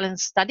seroprevalence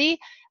study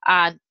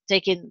and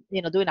taking,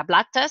 doing a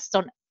blood test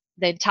on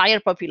the entire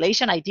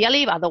population,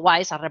 ideally,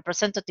 otherwise a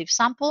representative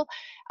sample,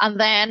 and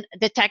then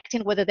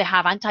detecting whether they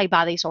have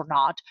antibodies or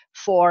not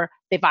for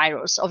the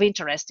virus of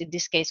interest, in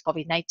this case,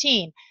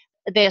 COVID-19.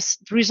 The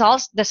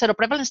results, the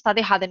seroprevalence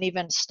study hadn't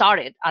even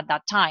started at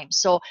that time.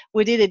 So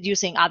we did it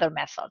using other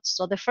methods.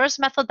 So the first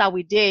method that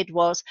we did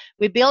was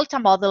we built a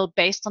model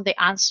based on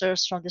the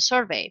answers from the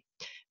survey,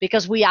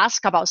 because we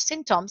ask about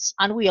symptoms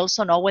and we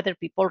also know whether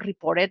people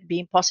reported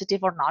being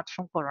positive or not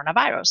from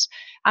coronavirus.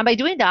 And by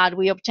doing that,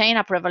 we obtained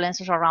a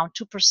prevalence of around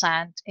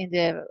 2% in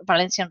the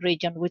Valencian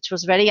region, which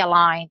was very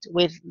aligned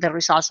with the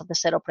results of the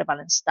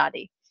seroprevalence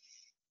study.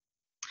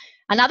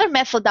 Another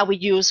method that we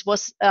used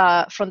was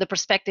from the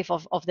perspective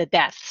of the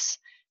deaths.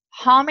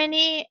 How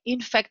many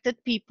infected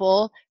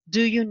people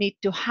do you need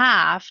to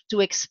have to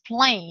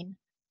explain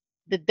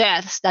the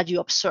deaths that you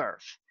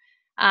observe?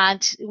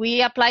 And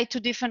we applied two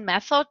different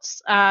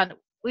methods. And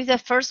with the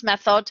first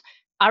method,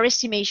 our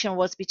estimation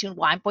was between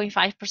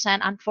 1.5%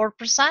 and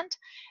 4%.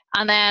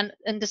 And then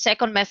in the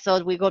second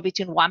method, we go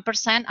between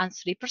 1% and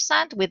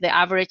 3% with the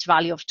average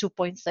value of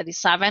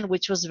 2.37,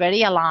 which was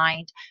very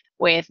aligned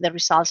with the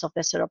results of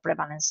the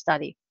seroprevalence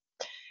study.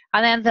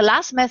 And then the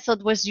last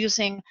method was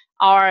using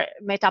our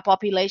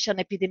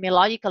metapopulation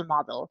epidemiological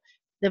model.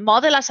 The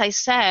model, as I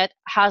said,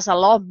 has a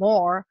lot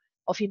more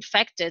of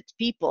infected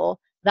people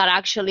that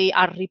actually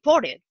are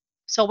reported.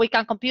 So we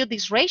can compute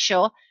this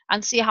ratio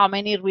and see how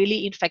many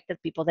really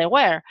infected people there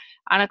were.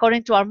 And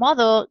according to our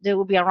model, there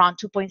will be around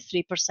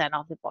 2.3%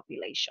 of the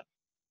population.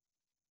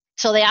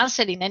 So the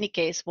answer in any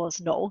case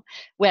was no.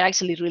 We're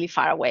actually really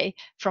far away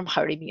from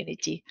herd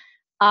immunity.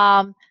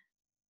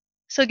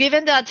 So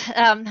given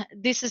that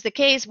this is the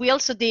case, we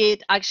also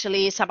did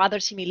actually some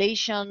other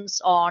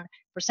simulations on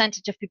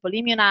percentage of people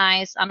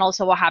immunized, and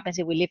also what happens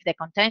if we lift the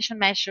contention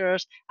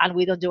measures and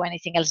we don't do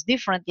anything else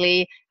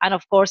differently. And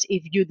of course,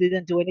 if you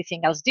didn't do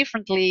anything else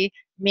differently,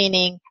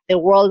 meaning the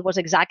world was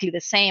exactly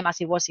the same as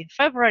it was in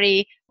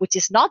February, which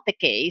is not the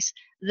case,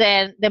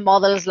 then the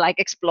models like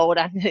explode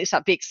and there's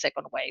a big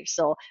second wave.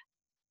 So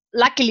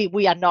luckily,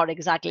 we are not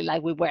exactly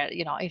like we were,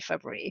 in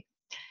February.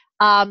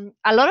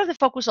 A lot of the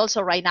focus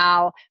also right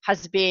now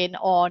has been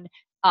on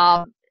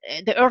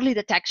the early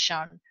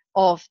detection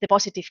of the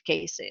positive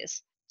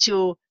cases,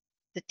 to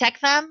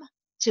detect them,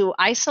 to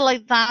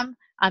isolate them,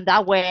 and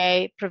that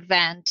way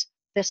prevent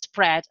the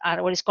spread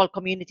and what is called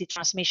community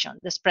transmission,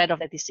 the spread of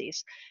the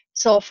disease.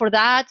 So for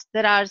that,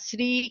 there are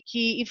three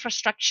key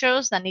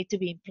infrastructures that need to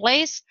be in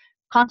place: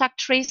 contact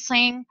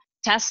tracing,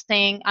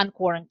 testing, and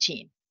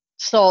quarantine.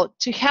 So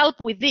to help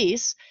with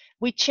this,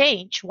 we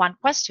changed one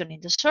question in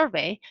the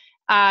survey.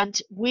 And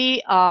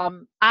we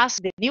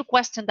asked, the new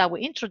question that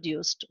we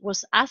introduced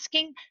was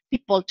asking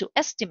people to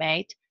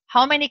estimate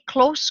how many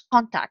close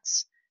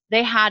contacts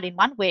they had in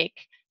 1 week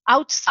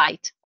outside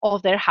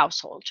of their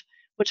household.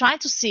 We're trying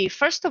to see,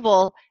 first of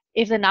all,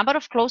 if the number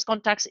of close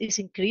contacts is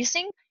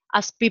increasing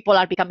as people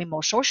are becoming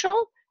more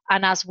social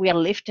and as we are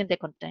lifting the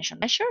contention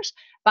measures.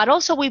 But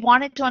also we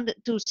wanted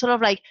to sort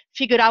of like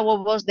figure out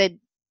what was the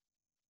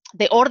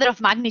order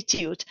of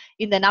magnitude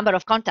in the number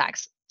of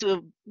contacts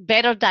to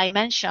better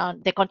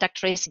dimension the contact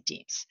tracing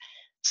teams.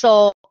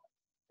 So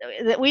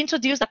we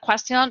introduced a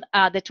question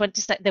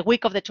the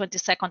week of the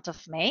 22nd of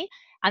May,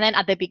 and then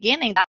at the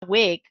beginning that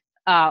week,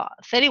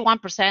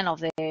 31% of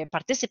the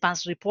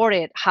participants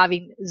reported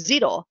having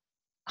 0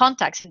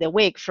 contacts in the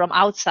week from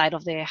outside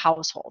of the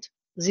household,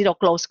 0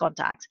 close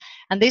contacts.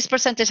 And this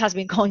percentage has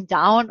been going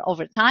down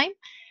over time.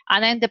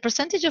 And then the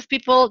percentage of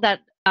people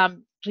that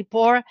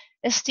report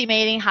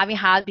estimating having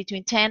had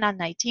between 10 and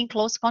 19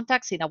 close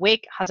contacts in a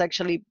week has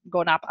actually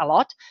gone up a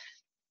lot.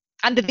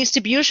 And the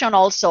distribution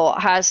also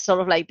has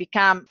sort of like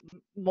become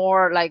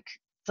more like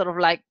sort of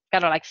like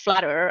kind of like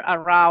flatter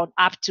around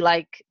up to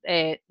like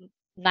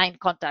 9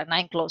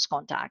 close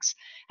contacts.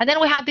 And then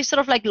we have this sort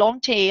of like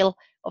long tail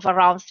of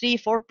around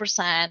 3-4%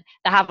 that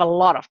have a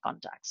lot of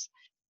contacts.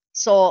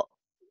 So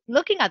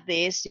looking at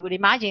this, you would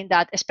imagine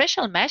that a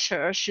special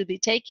measure should be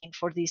taken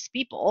for these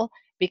people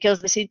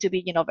because they seem to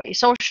be, very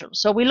social.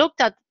 So we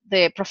looked at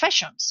the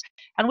professions,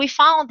 and we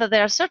found that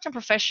there are certain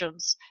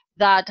professions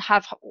that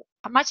have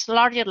a much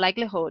larger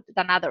likelihood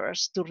than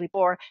others to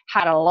report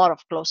had a lot of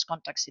close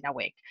contacts in a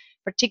week,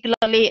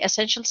 particularly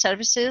essential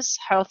services,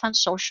 health and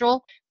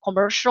social,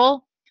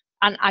 commercial,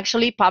 and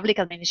actually public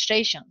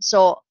administration.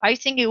 So I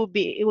think it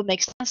would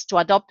make sense to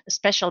adopt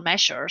special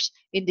measures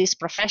in these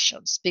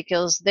professions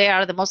because they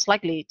are the most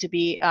likely to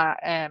be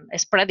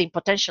spreading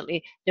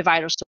potentially the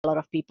virus to a lot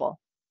of people.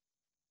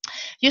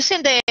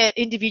 Using the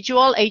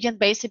individual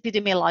agent-based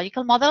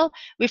epidemiological model,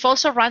 we've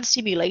also run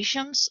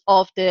simulations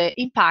of the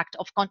impact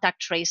of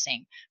contact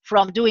tracing,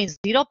 from doing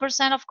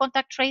 0% of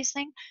contact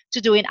tracing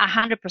to doing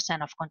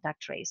 100% of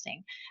contact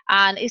tracing.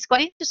 And it's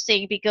quite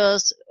interesting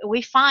because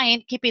we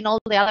find, keeping all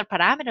the other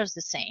parameters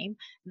the same,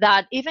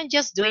 that even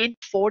just doing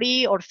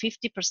 40 or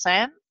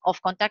 50%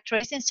 of contact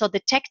tracing, so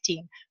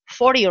detecting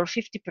 40 or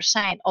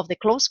 50% of the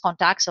close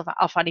contacts of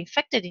an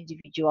infected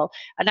individual,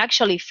 and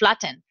actually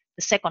flatten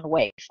the second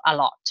wave a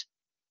lot.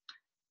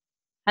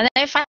 And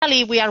then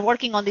finally, we are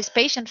working on this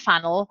patient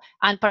funnel,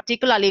 and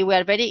particularly we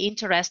are very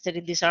interested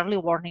in this early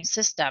warning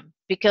system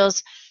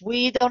because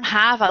we don't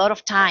have a lot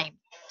of time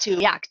to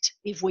react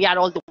if we are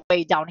all the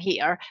way down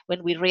here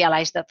when we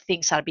realize that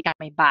things are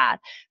becoming bad.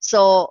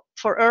 So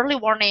for early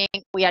warning,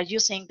 we are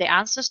using the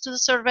answers to the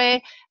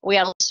survey. We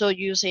are also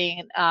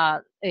using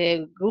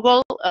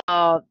Google,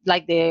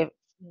 like the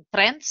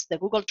trends, the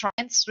Google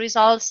Trends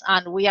results,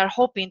 and we are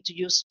hoping to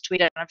use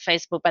Twitter and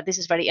Facebook, but this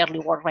is very early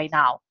work right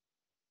now.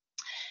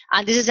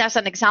 And this is just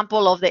an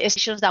example of the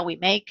decisions that we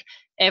make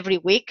every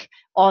week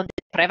on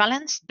the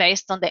prevalence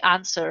based on the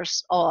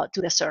answers to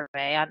the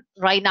survey. And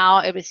right now,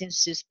 everything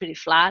is pretty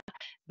flat,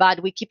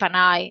 but we keep an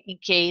eye in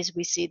case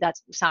we see that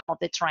some of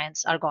the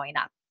trends are going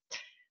up.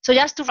 So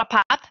just to wrap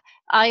up,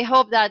 I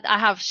hope that I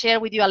have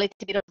shared with you a little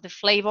bit of the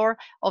flavor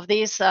of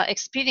this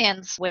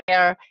experience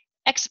where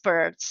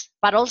experts,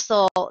 but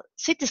also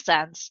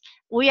citizens,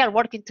 we are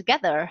working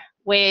together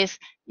with,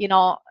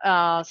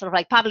 sort of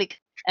like public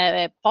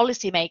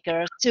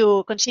policymakers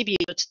to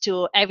contribute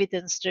to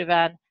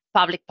evidence-driven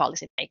public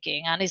policy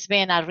making. And it's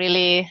been a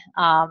really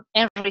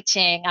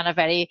enriching and a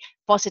very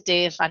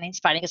positive and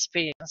inspiring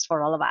experience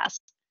for all of us.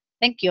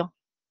 Thank you.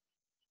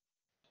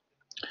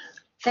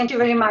 Thank you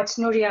very much,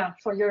 Nuria,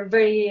 for your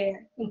very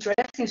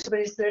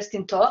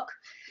interesting talk.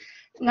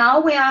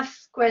 Now we have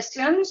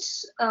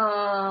questions.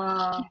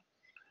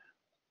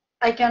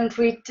 I can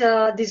read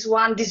this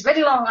one, this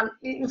very long,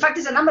 in fact,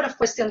 it's a number of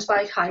questions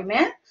by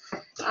Jaime.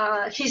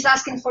 He's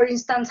asking, for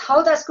instance,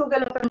 how does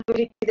Google Open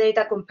Mobility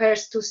data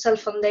compares to cell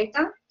phone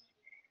data?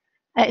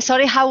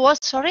 Sorry, how does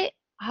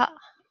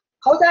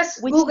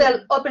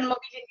Google Open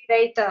Mobility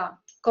data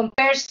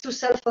compares to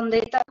cell phone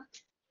data?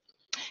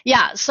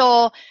 Yeah,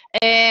 so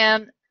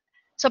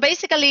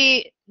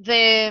basically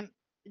the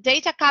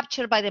data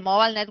captured by the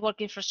mobile network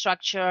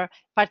infrastructure,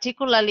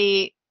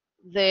 particularly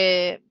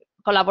the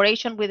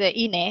collaboration with the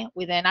INE,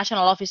 with the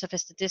National Office of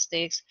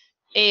Statistics,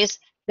 is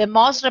the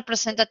most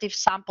representative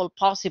sample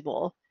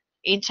possible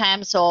in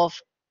terms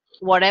of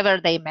whatever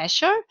they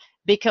measure,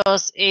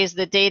 because it's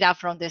the data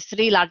from the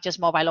 3 largest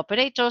mobile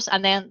operators,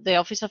 and then the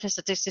Office of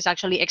Statistics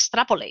actually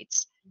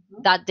extrapolates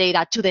that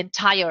data to the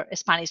entire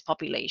Spanish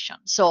population.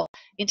 So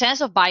in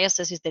terms of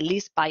biases, it's the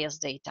least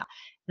biased data.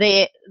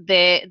 The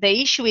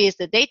issue is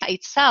the data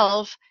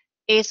itself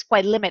is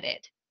quite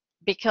limited,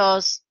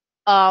 because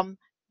the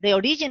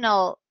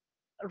original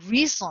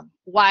reason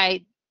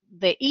why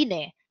the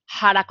INE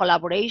had a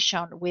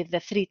collaboration with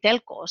the 3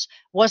 telcos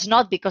was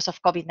not because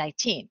of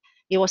COVID-19.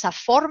 It was a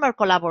former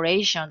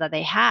collaboration that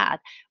they had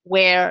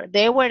where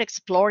they were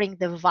exploring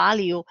the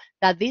value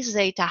that this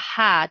data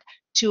had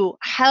to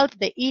help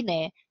the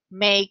INE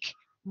make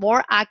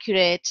more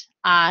accurate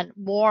and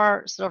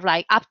more sort of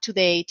like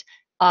up-to-date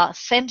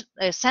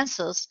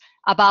census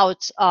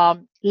about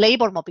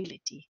labor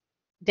mobility.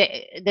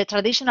 The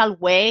traditional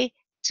way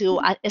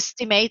to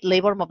estimate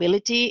labor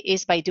mobility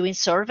is by doing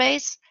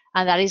surveys,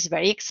 and that is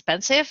very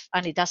expensive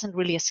and it doesn't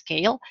really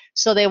scale.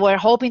 So they were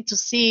hoping to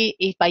see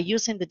if by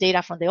using the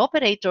data from the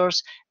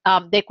operators,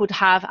 they could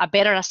have a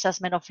better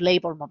assessment of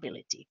labor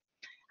mobility.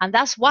 And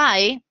that's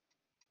why,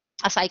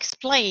 as I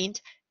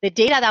explained, the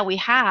data that we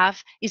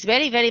have is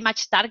very, very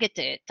much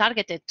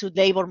targeted to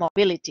labor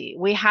mobility.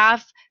 We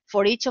have,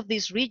 for each of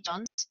these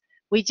regions,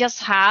 we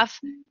just have,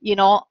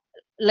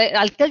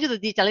 I'll tell you the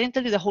detail, I didn't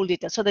tell you the whole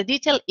detail. So the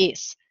detail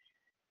is,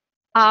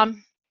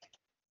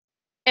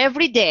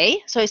 every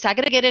day, so it's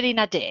aggregated in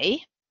a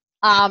day,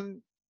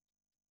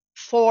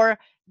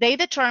 they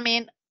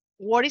determine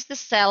what is the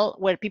cell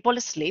where people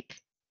sleep,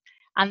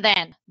 and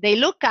then they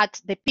look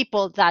at the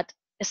people that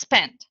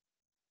spend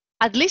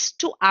at least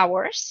 2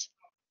 hours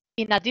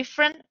in a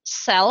different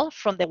cell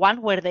from the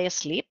one where they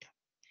sleep,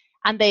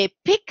 and they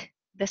pick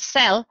the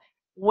cell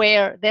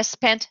where they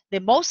spend the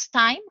most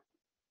time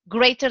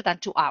greater than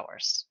 2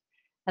 hours.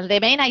 And the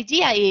main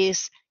idea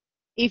is,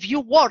 if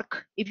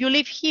you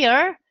live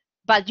here,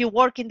 but you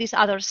work in this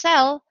other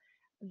cell,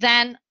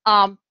 then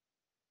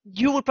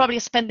you will probably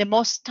spend the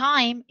most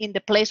time in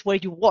the place where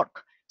you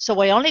work. So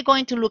we're only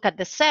going to look at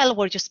the cell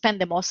where you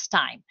spend the most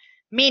time.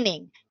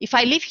 Meaning, if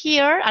I live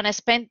here and I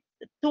spend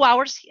 2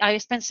 hours, I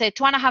spend say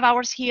 2.5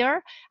 hours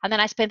here, and then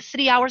I spend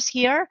 3 hours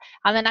here,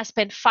 and then I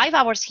spend 5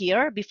 hours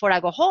here before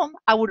I go home,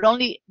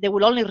 they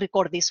will only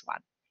record this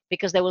one,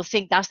 because they will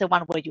think that's the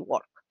one where you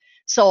work.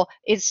 So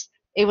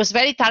it was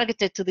very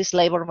targeted to this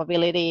labor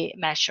mobility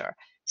measure.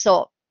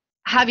 So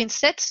having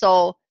said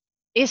so,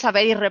 it's a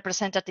very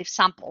representative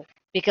sample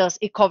because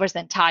it covers the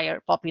entire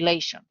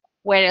population.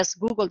 Whereas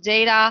Google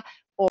data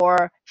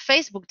or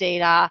Facebook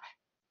data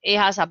it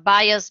has a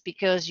bias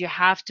because you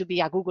have to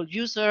be a Google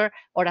user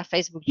or a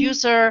Facebook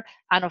user,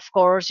 and of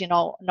course,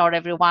 not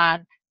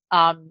everyone,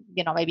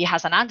 maybe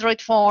has an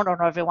Android phone, or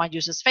not everyone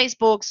uses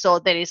Facebook, so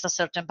there is a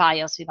certain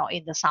bias,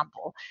 in the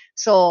sample.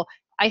 So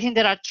I think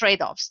there are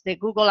trade-offs. The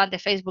Google and the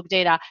Facebook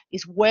data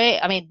is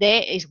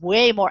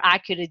way more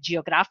accurate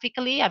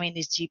geographically. I mean,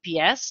 it's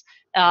GPS.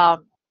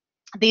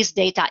 This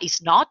data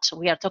is not.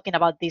 We are talking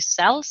about these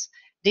cells.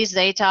 This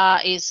data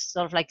is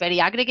sort of like very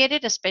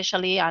aggregated,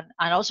 especially and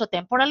also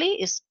temporally,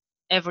 is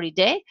every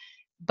day.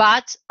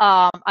 But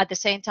at the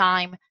same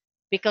time,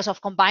 because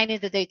of combining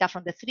the data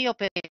from the three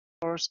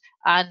operators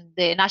and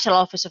the National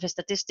Office of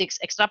Statistics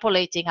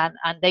extrapolating,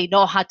 and they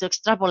know how to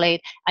extrapolate,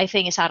 I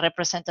think it's a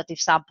representative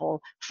sample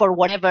for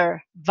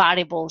whatever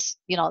variables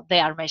they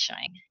are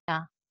measuring.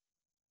 Yeah.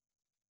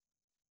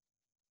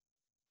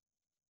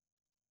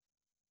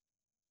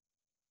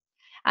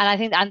 And I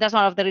think, and that's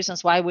one of the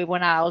reasons why we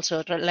want to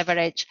also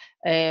leverage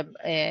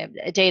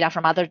data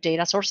from other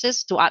data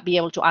sources to be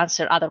able to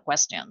answer other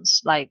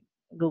questions, like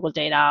Google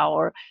data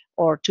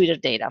or Twitter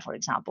data, for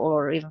example,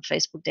 or even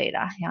Facebook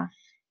data. Yeah.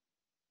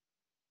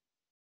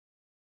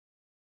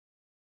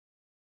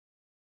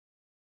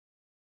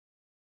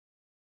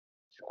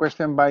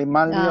 Question by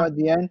Manlio at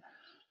the end.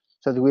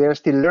 So we are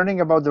still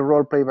learning about the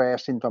role played by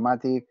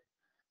asymptomatic,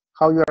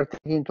 how you are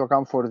taking into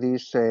account for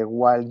this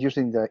while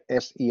using the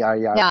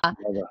SEIR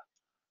model.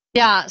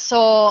 Yeah,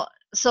 so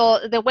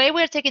the way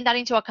we're taking that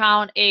into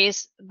account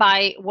is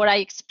by what I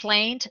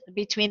explained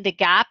between the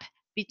gap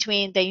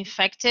between the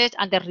infected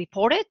and the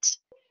reported.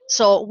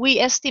 So we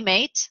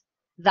estimate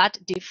that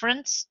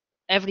difference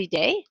every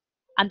day,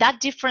 and that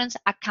difference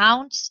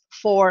accounts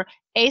for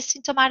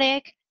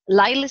asymptomatic,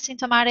 lightly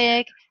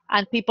symptomatic,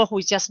 and people who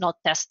is just not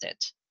tested.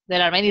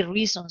 There are many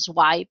reasons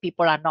why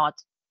people are not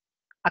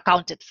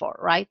accounted for,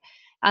 right?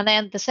 And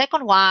then the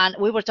second one,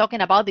 we were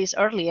talking about this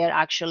earlier,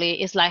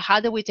 actually, is like, how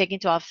do we take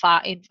into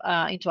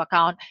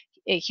account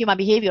human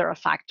behavioral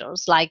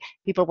factors, like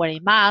people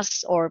wearing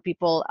masks or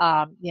people,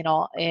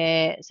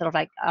 sort of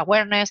like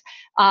awareness.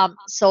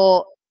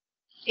 So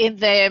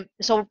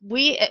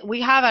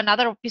we have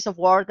another piece of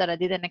work that I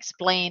didn't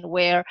explain,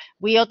 where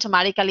we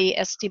automatically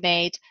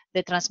estimate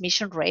the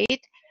transmission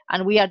rate,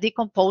 and we are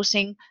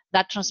decomposing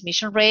that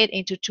transmission rate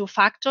into two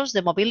factors,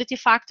 the mobility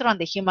factor and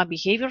the human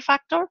behavior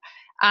factor.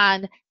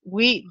 And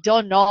we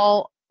don't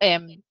know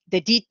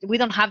we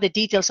don't have the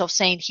details of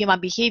saying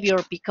human behavior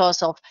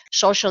because of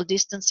social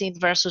distancing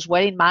versus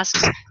wearing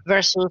masks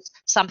versus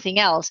something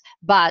else.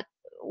 But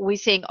we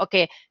think,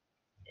 okay,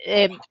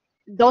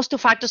 those two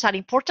factors are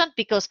important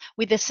because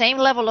with the same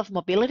level of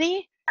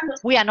mobility,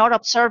 we are not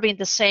observing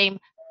the same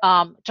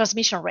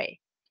transmission rate.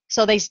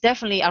 So there's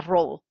definitely a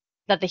role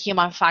that the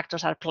human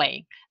factors are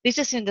playing. This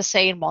is in the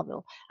same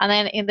model. And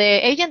then in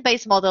the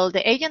agent-based model,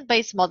 the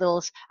agent-based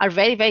models are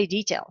very, very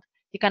detailed.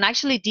 You can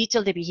actually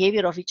detail the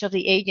behavior of each of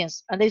the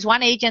agents, and there's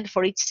one agent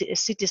for each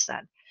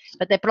citizen.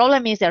 But the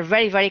problem is they're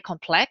very, very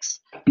complex,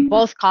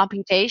 both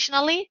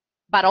computationally,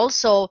 but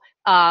also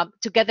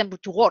to get them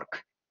to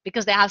work,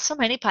 because they have so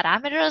many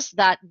parameters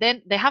that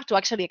then they have to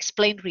actually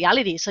explain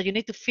reality. So you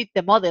need to fit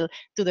the model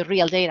to the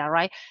real data,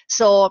 right?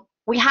 So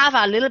we have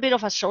a little bit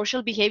of a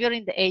social behavior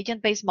in the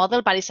agent-based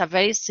model, but it's a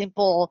very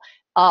simple,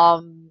 we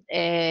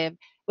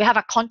have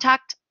a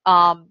contact,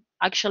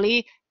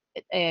 actually,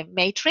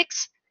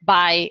 matrix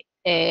by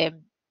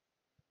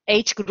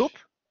age group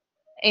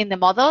in the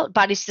model,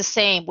 but it's the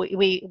same.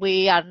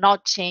 We are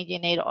not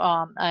changing it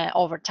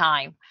over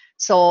time.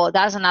 So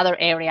that's another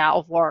area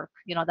of work.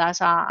 That's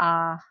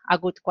a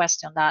good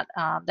question that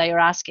you're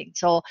asking.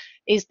 So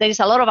there is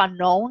a lot of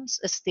unknowns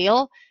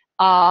still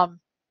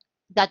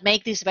that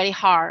make this very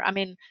hard. I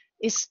mean,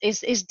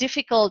 it's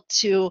difficult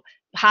to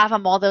have a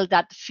model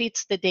that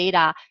fits the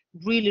data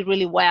really,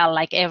 really well,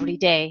 like every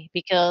day,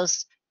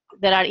 because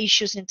there are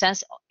issues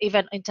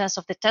even in terms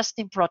of the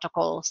testing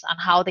protocols and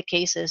how the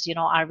cases,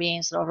 are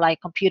being sort of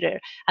like computed.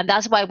 And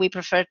that's why we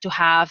prefer to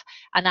have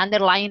an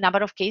underlying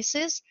number of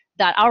cases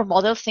that our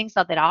model thinks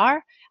that there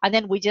are, and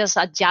then we just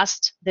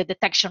adjust the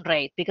detection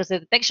rate, because the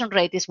detection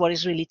rate is what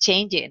is really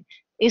changing.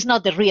 It's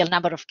not the real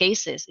number of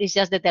cases. It's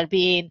just that they're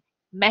being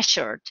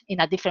measured in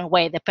a different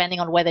way, depending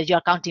on whether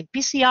you're counting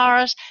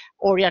PCRs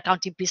or you're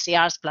counting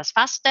PCRs plus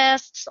fast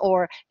tests,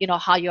 or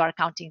how you are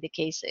counting the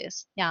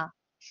cases. Yeah.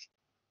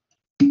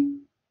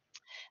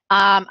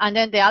 And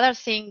then the other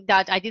thing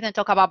that I didn't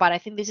talk about, but I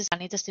think this is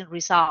an interesting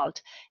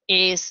result,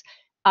 is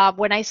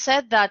when I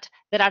said that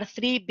there are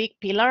three big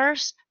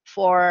pillars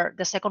for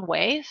the second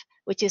wave,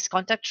 which is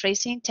contact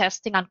tracing,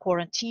 testing, and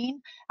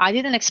quarantine. I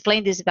didn't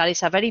explain this, but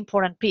it's a very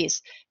important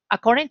piece.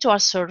 According to our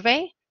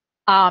survey,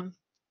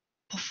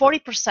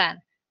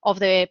 40% of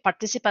the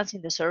participants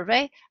in the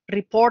survey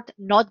report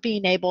not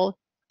being able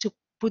to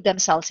put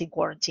themselves in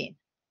quarantine.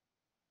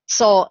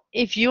 So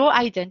if you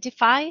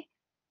identify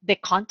the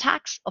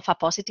contacts of a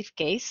positive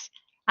case,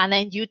 and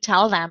then you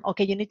tell them,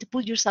 okay, you need to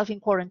put yourself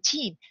in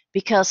quarantine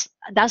because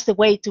that's the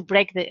way to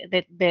break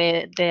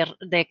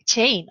the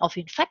chain of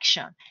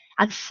infection,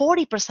 and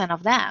 40%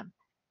 of them,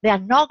 they are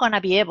not going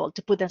to be able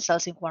to put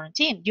themselves in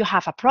quarantine, you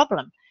have a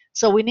problem.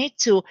 So we need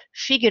to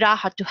figure out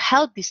how to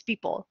help these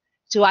people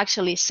to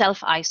actually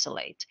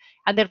self-isolate.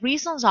 And the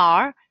reasons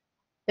are,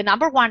 the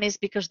number one is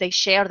because they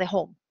share the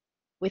home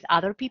with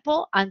other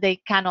people and they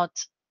cannot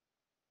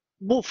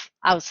move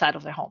outside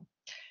of their home,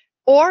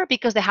 or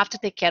because they have to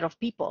take care of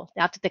people.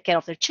 They have to take care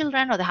of their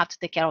children, or they have to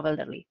take care of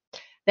elderly.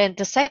 Then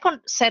the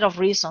second set of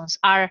reasons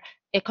are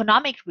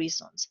economic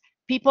reasons.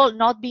 People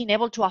not being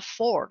able to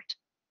afford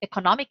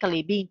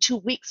economically being 2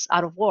 weeks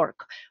out of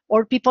work,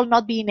 or people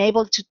not being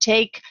able to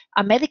take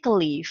a medical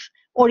leave,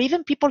 or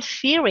even people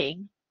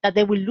fearing that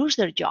they will lose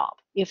their job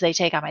if they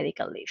take a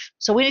medical leave.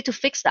 So we need to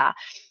fix that.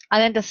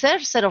 And then the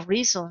third set of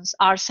reasons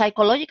are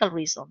psychological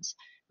reasons,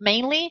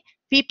 mainly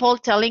people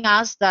telling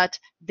us that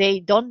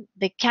they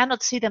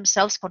cannot see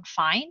themselves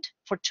confined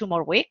for 2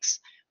 more weeks,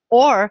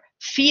 or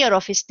fear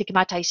of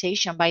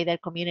stigmatization by their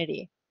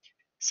community.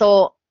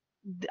 So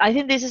I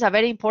think this is a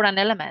very important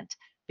element,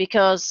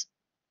 because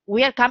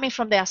we are coming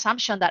from the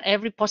assumption that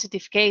every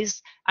positive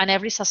case and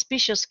every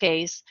suspicious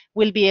case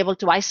will be able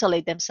to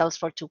isolate themselves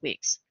for 2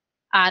 weeks.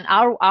 And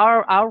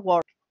our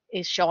work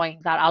is showing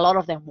that a lot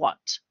of them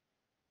won't.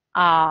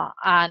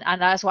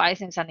 And that's why I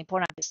think it's an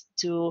important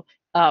to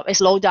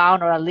slow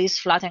down, or at least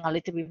flatten a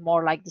little bit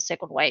more, like the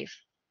second wave.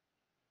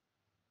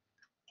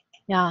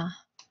 Yeah.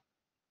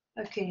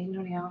 Okay,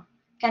 Nuria.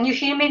 Can you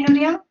hear me,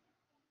 Nuria?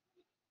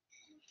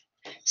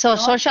 So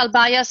social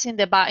bias in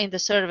the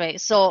survey.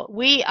 So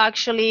we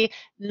actually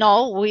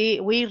know we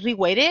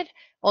reweighted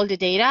all the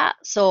data.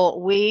 So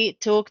we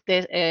took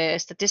the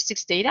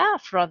statistics data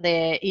from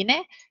the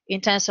INE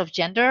in terms of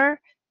gender,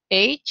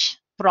 age,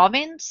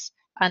 province,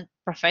 and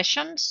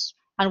professions,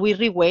 and we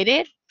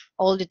reweighted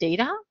all the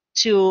data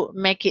to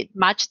make it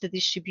match the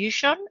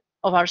distribution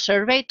of our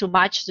survey, to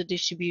match the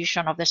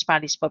distribution of the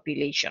Spanish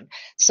population.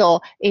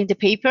 So in the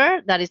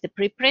paper, that is the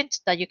preprint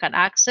that you can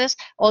access,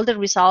 all the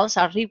results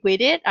are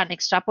reweighted and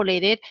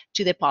extrapolated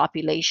to the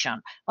population.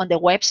 On the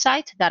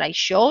website that I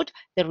showed,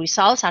 the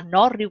results are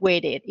not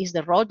reweighted, it's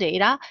the raw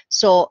data.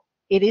 So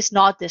it is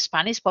not the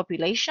Spanish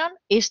population,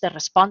 it's the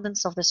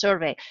respondents of the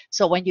survey.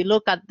 So when you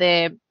look at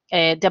the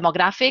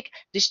demographic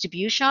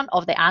distribution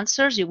of the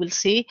answers, you will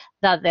see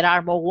that there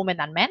are more women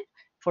than men,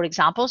 for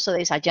example, so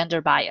there's a gender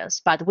bias,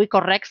 but we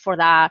correct for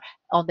that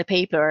on the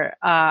paper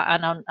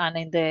and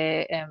in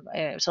the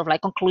sort of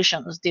like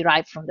conclusions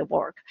derived from the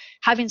work.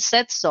 Having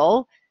said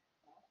so,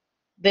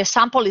 the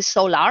sample is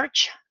so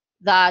large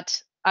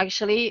that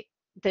actually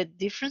the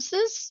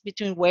differences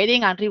between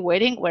weighting and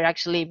reweighting were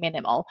actually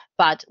minimal,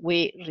 but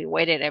we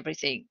reweighted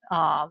everything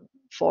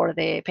for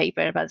the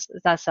paper. But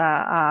that's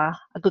a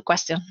good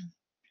question.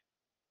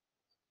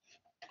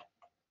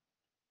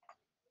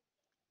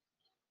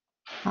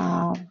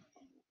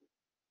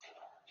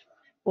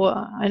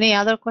 Well, any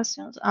other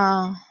questions?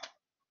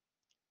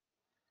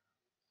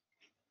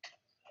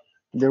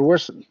 There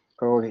was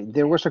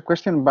a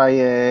question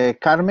by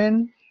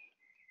Carmen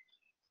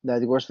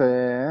that was,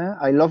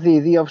 I love the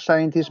idea of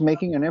scientists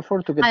making an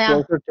effort to get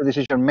closer to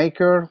decision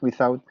maker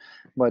without,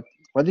 but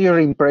what is your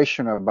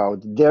impression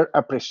about their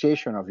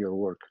appreciation of your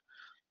work?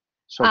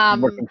 So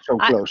working so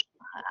close.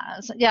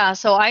 Yeah,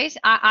 so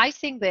I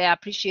think they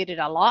appreciate it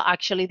a lot.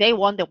 Actually, they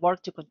want the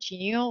work to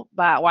continue,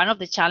 but one of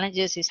the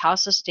challenges is how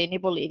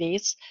sustainable it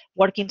is,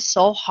 working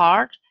so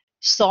hard,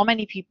 so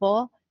many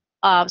people,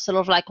 sort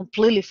of like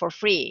completely for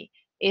free.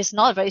 It's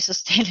not very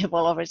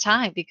sustainable over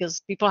time,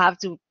 because people have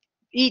to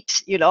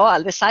eat,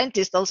 and the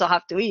scientists also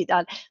have to eat.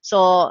 And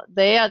so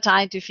they are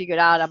trying to figure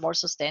out a more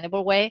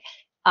sustainable way.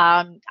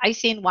 I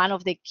think one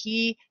of the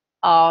key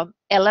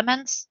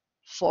elements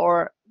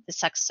for the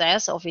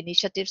success of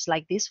initiatives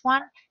like this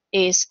one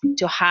is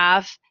to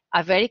have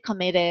a very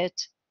committed,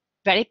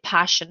 very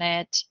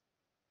passionate,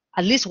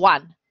 at least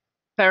one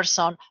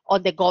person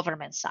on the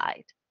government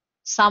side,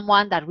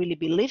 someone that really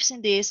believes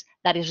in this,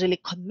 that is really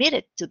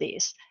committed to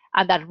this,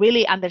 and that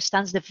really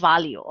understands the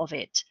value of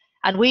it.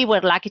 And we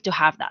were lucky to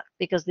have that,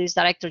 because this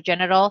Director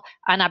General,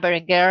 Anna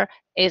Berenguer,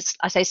 is,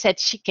 as I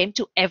said, she came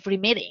to every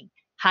meeting.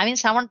 Having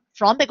someone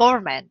from the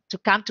government to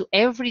come to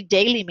every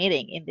daily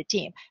meeting in the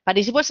team. But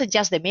it wasn't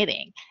just the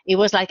meeting. It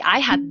was like I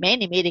had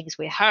many meetings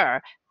with her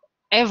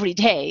every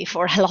day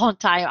for a long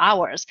time,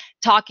 hours,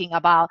 talking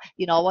about,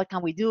 what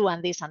can we do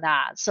and this and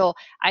that. So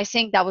I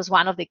think that was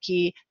one of the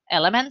key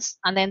elements.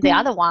 And then the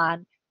other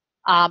one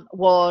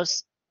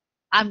was,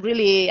 I'm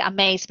really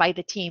amazed by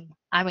the team.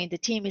 I mean, the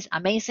team is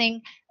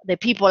amazing. The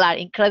people are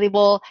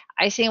incredible.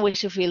 I think we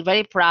should feel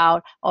very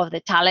proud of the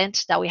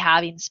talent that we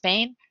have in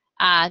Spain,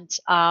 and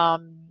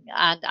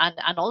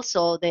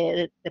also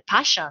the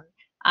passion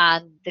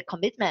and the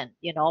commitment.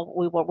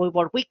 We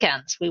work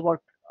weekends, we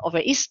work over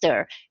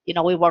Easter,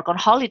 we work on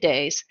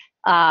holidays,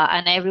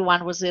 and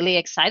everyone was really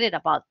excited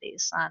about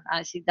this. And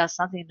I think that's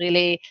something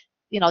really,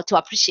 to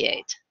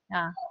appreciate.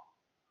 Yeah.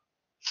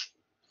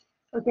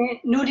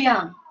 Okay,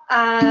 Nuria.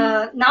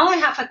 Now I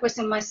have a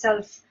question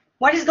myself.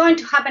 What is going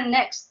to happen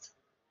next?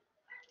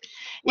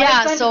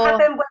 What is going to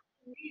happen when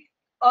we leave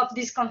of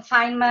these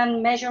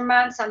confinement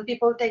measurements and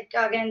people take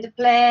again the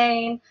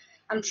plane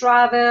and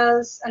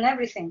travels and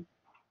everything?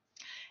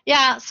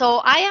 Yeah,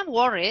 so I am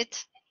worried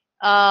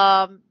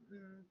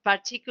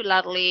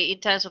particularly in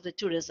terms of the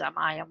tourism,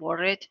 I am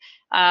worried.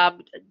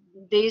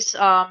 These,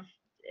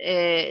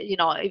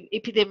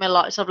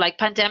 epidemiology, sort of like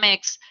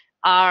pandemics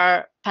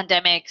are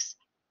pandemics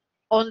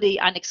only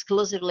and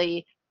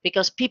exclusively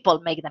because people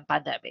make them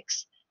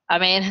pandemics. I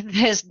mean,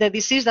 the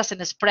disease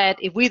doesn't spread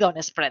if we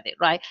don't spread it,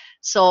 right?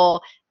 So,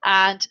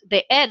 and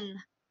the N,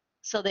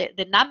 so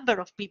the number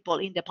of people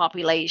in the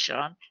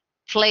population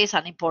plays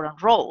an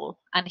important role.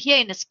 And here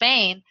in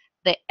Spain,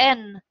 the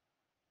N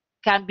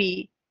can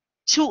be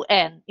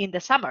 2N in the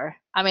summer.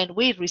 I mean,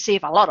 we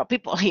receive a lot of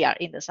people here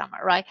in the summer,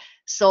 right?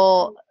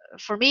 So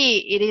for me,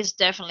 it is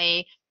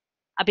definitely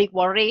a big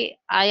worry.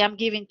 I am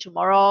giving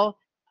tomorrow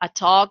a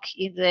talk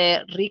in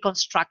the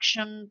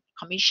Reconstruction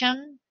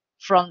Commission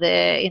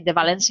in the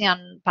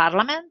Valencian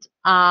Parliament,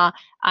 and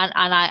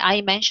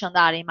I mentioned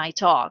that in my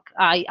talk.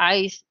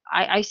 I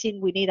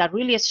think we need a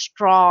really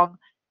strong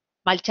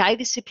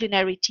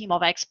multidisciplinary team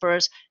of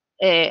experts.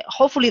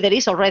 Hopefully there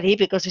is already,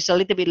 because it's a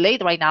little bit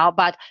late right now,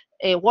 but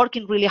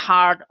working really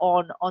hard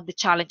on the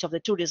challenge of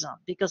the tourism,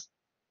 because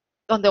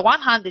on the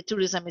one hand, the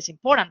tourism is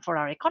important for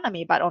our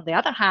economy, but on the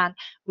other hand,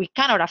 we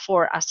cannot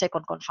afford a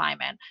second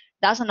confinement.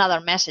 That's another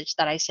message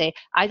that I say.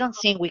 I don't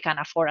think we can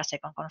afford a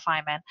second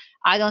confinement.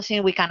 I don't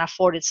think we can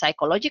afford it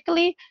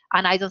psychologically,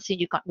 and I don't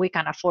think we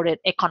can afford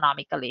it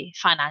economically,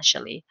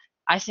 financially.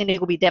 I think it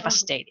would be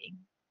devastating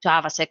to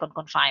have a second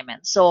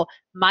confinement. So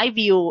my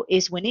view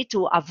is we need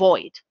to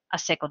avoid a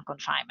second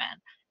confinement.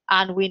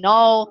 And we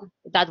know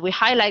that with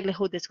high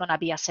likelihood there's going to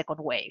be a second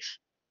wave.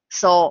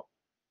 So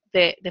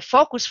the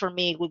focus for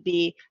me would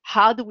be,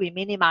 how do we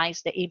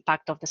minimize the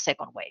impact of the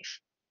second wave?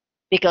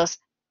 Because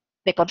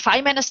the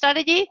confinement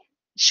strategy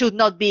should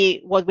not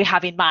be what we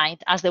have in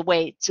mind as the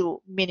way to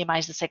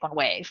minimize the second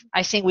wave.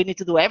 I think we need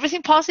to do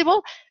everything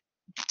possible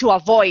to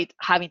avoid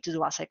having to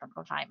do a second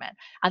confinement.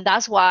 And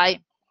that's why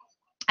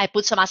I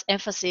put so much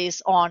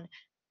emphasis on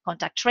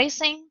contact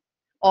tracing,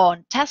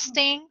 on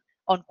testing,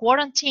 on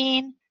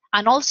quarantine,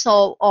 and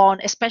also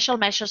on special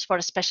measures for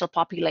special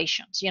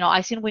populations.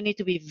 I think we need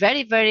to be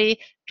very, very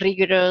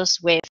rigorous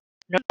with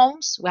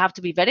homes. We have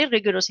to be very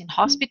rigorous in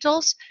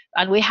hospitals,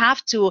 and we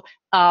have to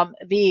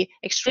be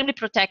extremely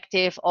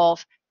protective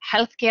of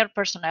healthcare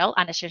personnel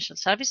and essential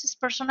services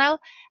personnel.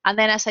 And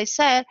then, as I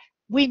said,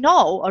 we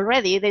know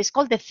already that it's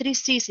called the 3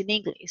 C's in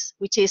English,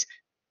 which is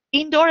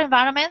indoor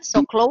environments,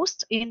 so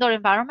closed indoor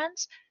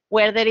environments,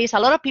 where there is a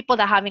lot of people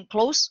that are having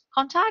close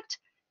contact,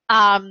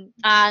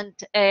 and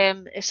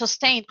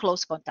sustained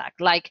close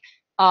contact, like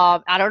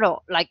I don't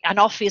know, like an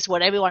office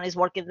where everyone is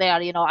working there,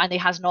 and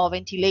it has no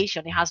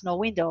ventilation, it has no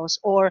windows,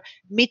 or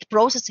meat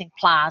processing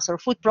plants, or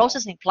food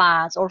processing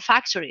plants, or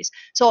factories.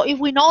 So if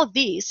we know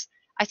this,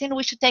 I think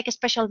we should take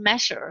special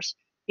measures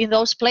in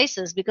those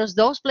places, because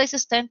those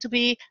places tend to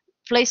be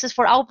places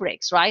for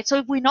outbreaks, right? So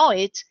if we know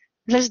it,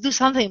 let's do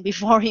something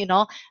before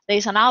there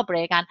is an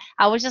outbreak. And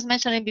I was just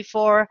mentioning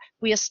before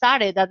we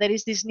started that there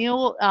is this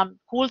new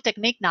cool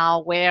technique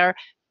now where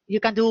you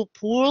can do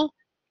pool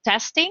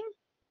testing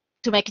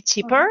to make it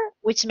cheaper,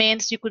 which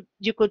means you could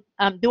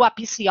do a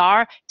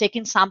PCR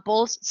taking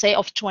samples, say,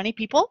 of 20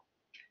 people,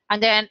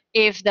 and then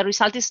if the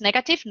result is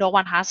negative, no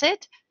one has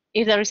it.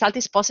 If the result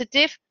is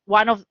positive,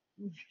 one of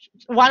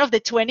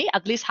the 20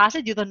 at least has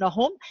it. You don't know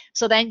whom,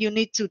 so then you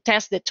need to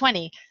test the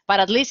 20,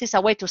 but at least it's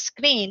a way to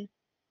screen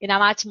in a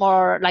much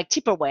more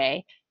cheaper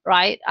way,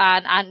 right?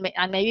 And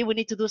maybe we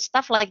need to do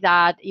stuff like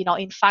that,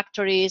 in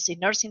factories, in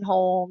nursing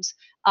homes,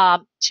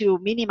 to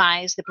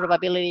minimize the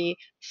probability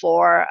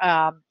for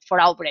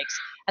outbreaks.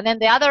 And then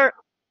the other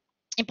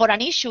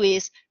important issue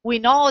is, we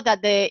know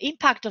that the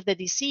impact of the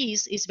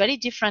disease is very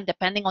different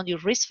depending on your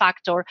risk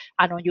factor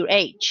and on your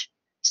age.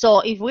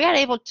 So if we are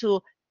able to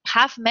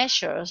have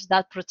measures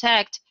that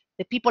protect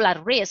the people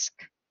at risk,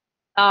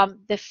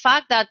 the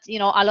fact that a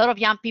lot of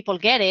young people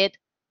get it,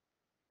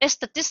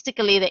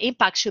 statistically the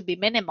impact should be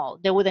minimal.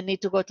 They wouldn't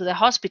need to go to the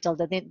hospital.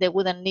 They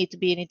wouldn't need to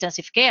be in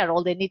intensive care.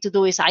 All they need to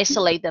do is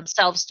isolate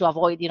themselves to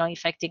avoid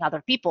infecting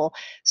other people.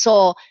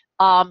 So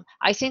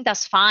I think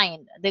that's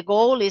fine. The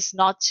goal is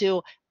not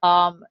to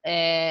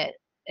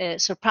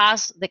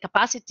surpass the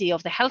capacity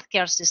of the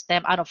healthcare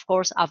system, and of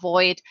course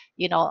avoid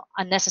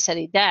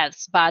unnecessary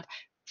deaths. But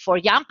for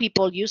young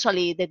people,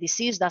 usually the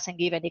disease doesn't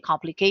give any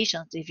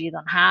complications if you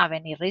don't have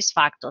any risk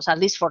factors, at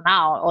least for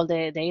now, all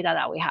the data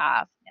that we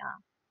have. Yeah.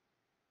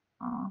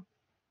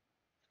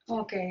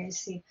 Okay, I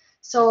see.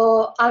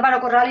 So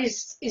Alvaro Corral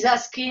is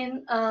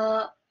asking,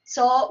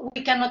 so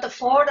we cannot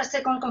afford a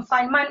second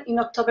confinement in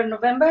October,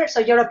 November?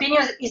 So your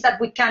opinion is that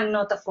we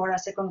cannot afford a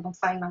second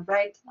confinement,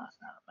 right?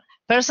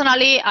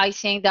 Personally, I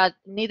think that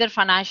neither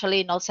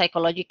financially nor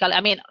psychologically.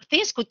 I mean,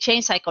 things could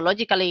change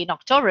psychologically in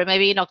October.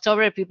 Maybe in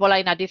October people are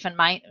in a different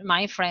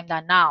mind frame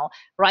than now.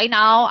 Right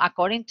now,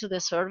 according to the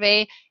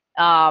survey,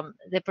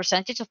 the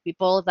percentage of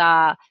people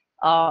that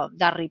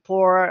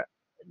report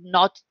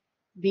not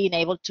being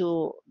able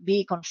to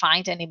be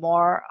confined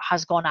anymore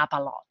has gone up a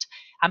lot,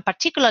 and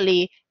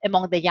particularly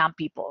among the young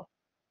people.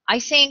 I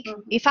think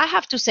if I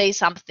have to say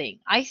something,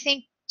 I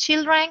think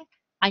children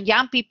and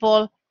young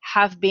people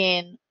have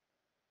been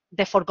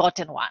the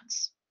forgotten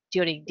ones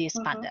during this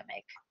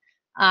pandemic.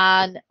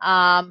 and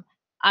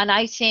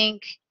I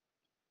think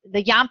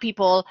the young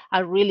people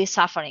are really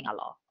suffering a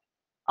lot.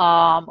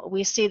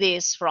 We see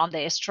this from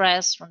the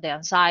stress, from the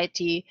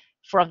anxiety,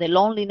 from the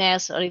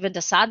loneliness, or even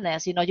the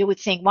sadness. You would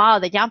think, wow,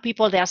 the young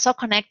people, they are so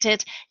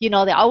connected.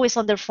 They're always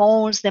on their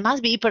phones. They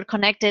must be hyper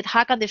connected.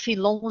 How can they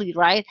feel lonely,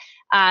 right?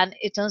 And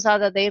it turns out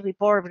that they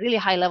report really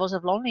high levels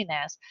of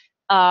loneliness.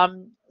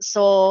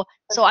 So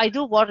I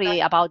do worry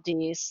about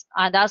this,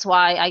 and that's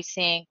why I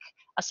think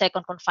a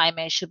second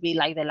confinement should be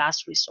like the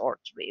last resort,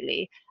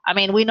 really. I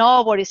mean, we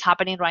know what is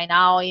happening right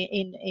now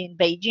in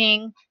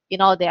Beijing.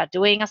 They are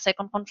doing a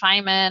second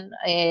confinement.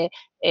 A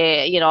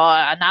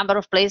number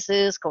of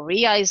places.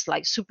 Korea is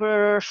like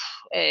super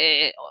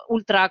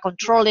ultra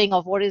controlling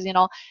of what is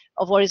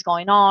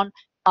going on.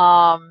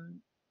 I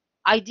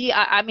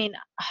mean,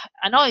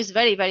 I know it's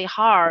very, very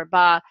hard,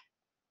 but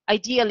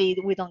ideally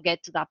we don't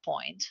get to that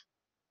point.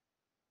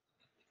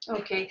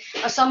 Okay,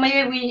 so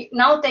maybe we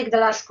now take the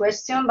last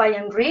question by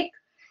Enrique.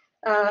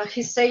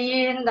 He's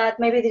saying that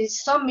maybe there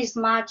is some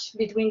mismatch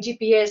between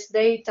GPS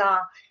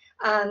data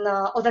and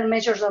other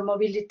measures of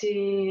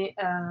mobility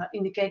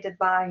indicated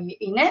by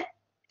INE.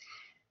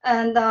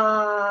 And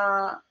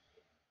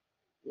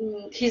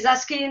he's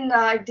asking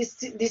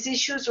these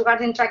issues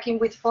regarding tracking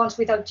with phones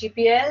without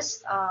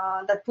GPS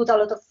that put a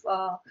lot of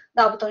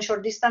doubt on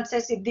short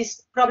distances, if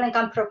this problem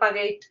can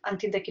propagate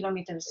until the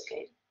kilometer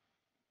scale.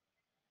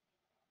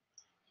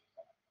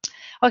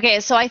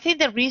 Okay, so I think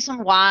the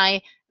reason why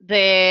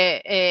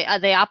the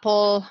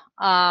Apple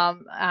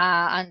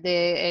and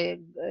the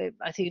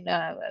I think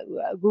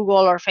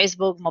Google or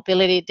Facebook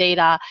mobility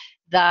data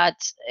that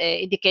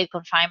indicate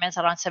confinements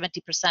around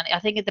 70%. I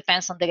think it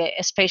depends on the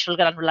spatial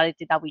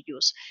granularity that we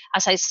use.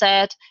 As I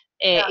said,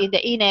 in the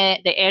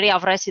INE, the area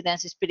of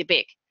residence is pretty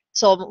big.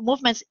 So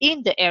movements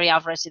in the area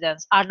of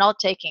residence are not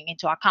taken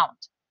into account.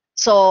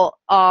 So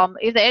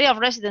if the area of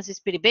residence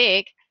is pretty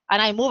big,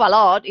 and I move a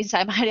lot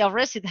inside my area of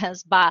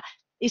residence, but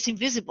it's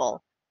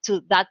invisible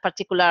to that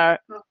particular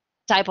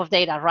type of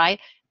data, right?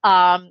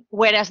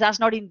 Whereas that's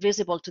not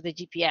invisible to the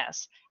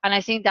GPS. And I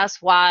think that's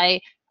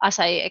why, as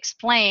I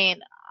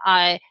explained,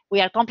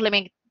 we are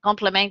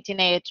complementing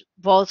it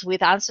both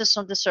with answers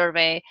from the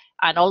survey,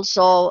 and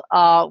also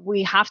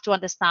we have to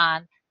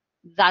understand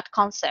that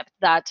concept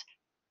that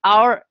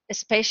our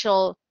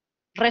spatial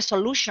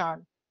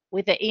resolution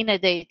with the INE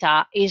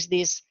data is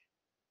these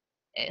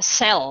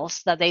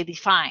cells that they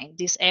define,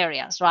 these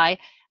areas, right?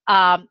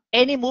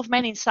 Any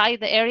movement inside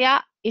the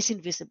area is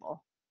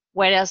invisible,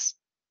 whereas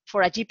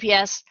for a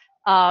GPS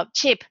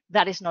chip,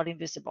 that is not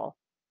invisible.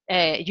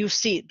 You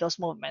see those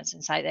movements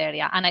inside the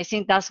area, and I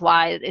think that's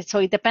why. So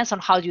it depends on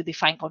how you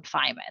define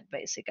confinement,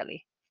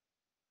 basically.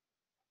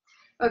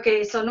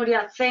 Okay, so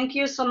Nuria, thank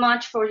you so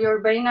much for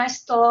your very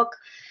nice talk.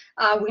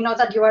 We know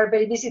that you are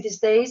very busy these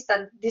days,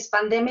 that this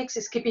pandemic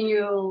is keeping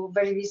you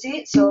very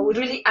busy. So we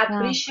really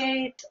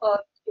appreciate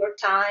your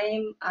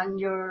time and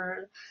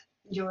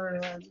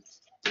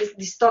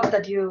this talk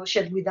that you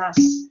shared with us.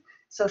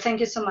 So thank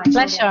you so much.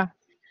 Pleasure. Nuria.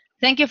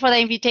 Thank you for the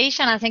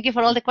invitation, and thank you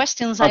for all the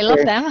questions. Okay. I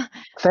love them.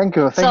 Thank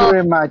you. Thank you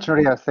very much,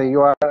 Nuria. So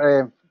you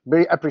are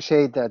very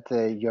appreciate that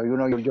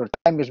your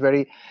time is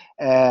very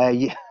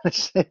very,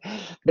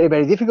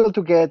 very difficult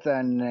to get,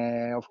 and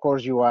of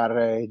course you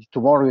are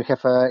tomorrow you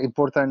have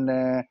important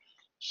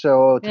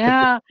so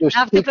I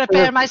have to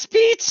prepare my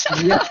speech.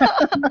 Yeah.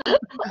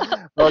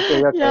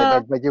 Okay. Yeah.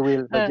 But you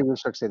will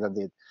succeed at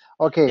it.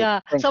 Okay. Yeah.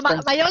 Thanks, so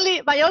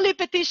my only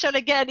petition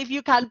again, if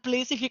you can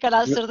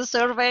answer the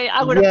survey,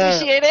 I would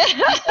appreciate it.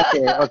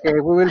 Okay.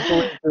 We will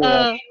do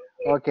that.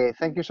 Okay.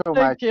 Thank you so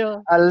much. Thank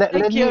you.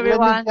 Thank you,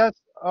 everyone.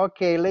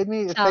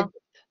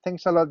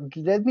 Thanks a lot.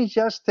 Let me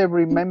just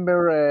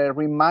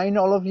remind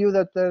all of you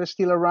that are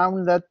still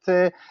around that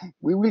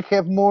we will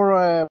have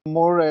more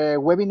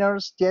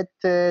webinars yet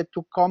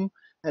to come.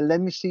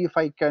 Let me see if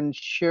I can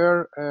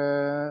share.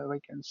 I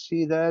can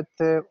see that.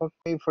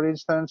 Okay, for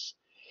instance,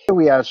 here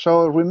we are.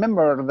 So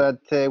remember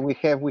that we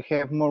have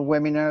more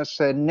webinars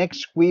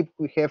next week.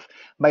 We have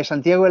by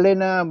Santiago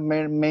Elena,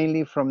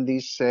 mainly from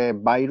this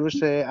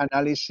virus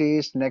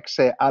analysis. Next,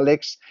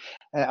 Alex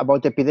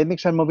about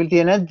epidemics and mobility.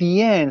 And at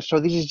the end, so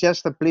this is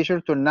just a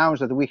pleasure to announce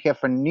that we have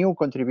a new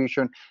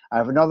contribution,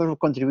 another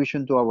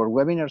contribution to our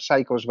webinar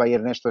cycles by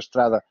Ernesto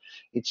Estrada.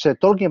 It's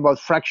talking about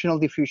fractional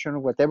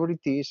diffusion, whatever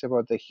it is,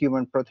 about the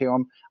human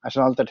proteome as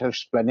an alternative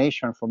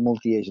explanation for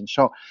multi-agents.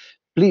 So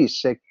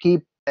please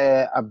keep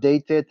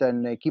updated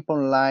and keep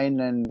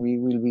online, and it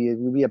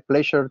will be a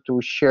pleasure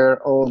to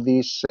share all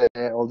this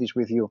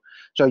with you.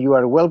 So you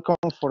are welcome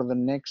for the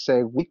next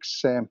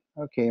weeks.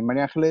 Okay,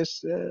 Maria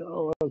Angeles.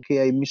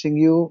 Okay, I'm missing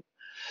you.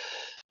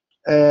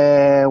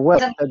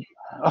 Well,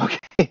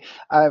 okay,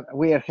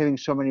 we are having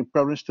so many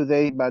problems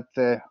today, but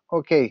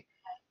okay.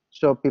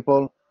 So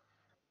people,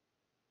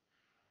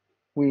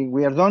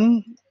 we are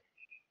done.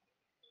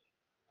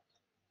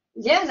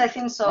 Yes, I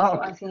think so. Okay.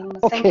 I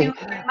think. Okay. Thank you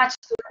very much.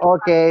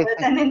 Okay.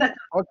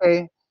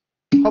 Okay.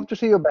 Hope to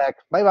see you back.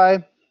 Bye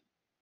bye.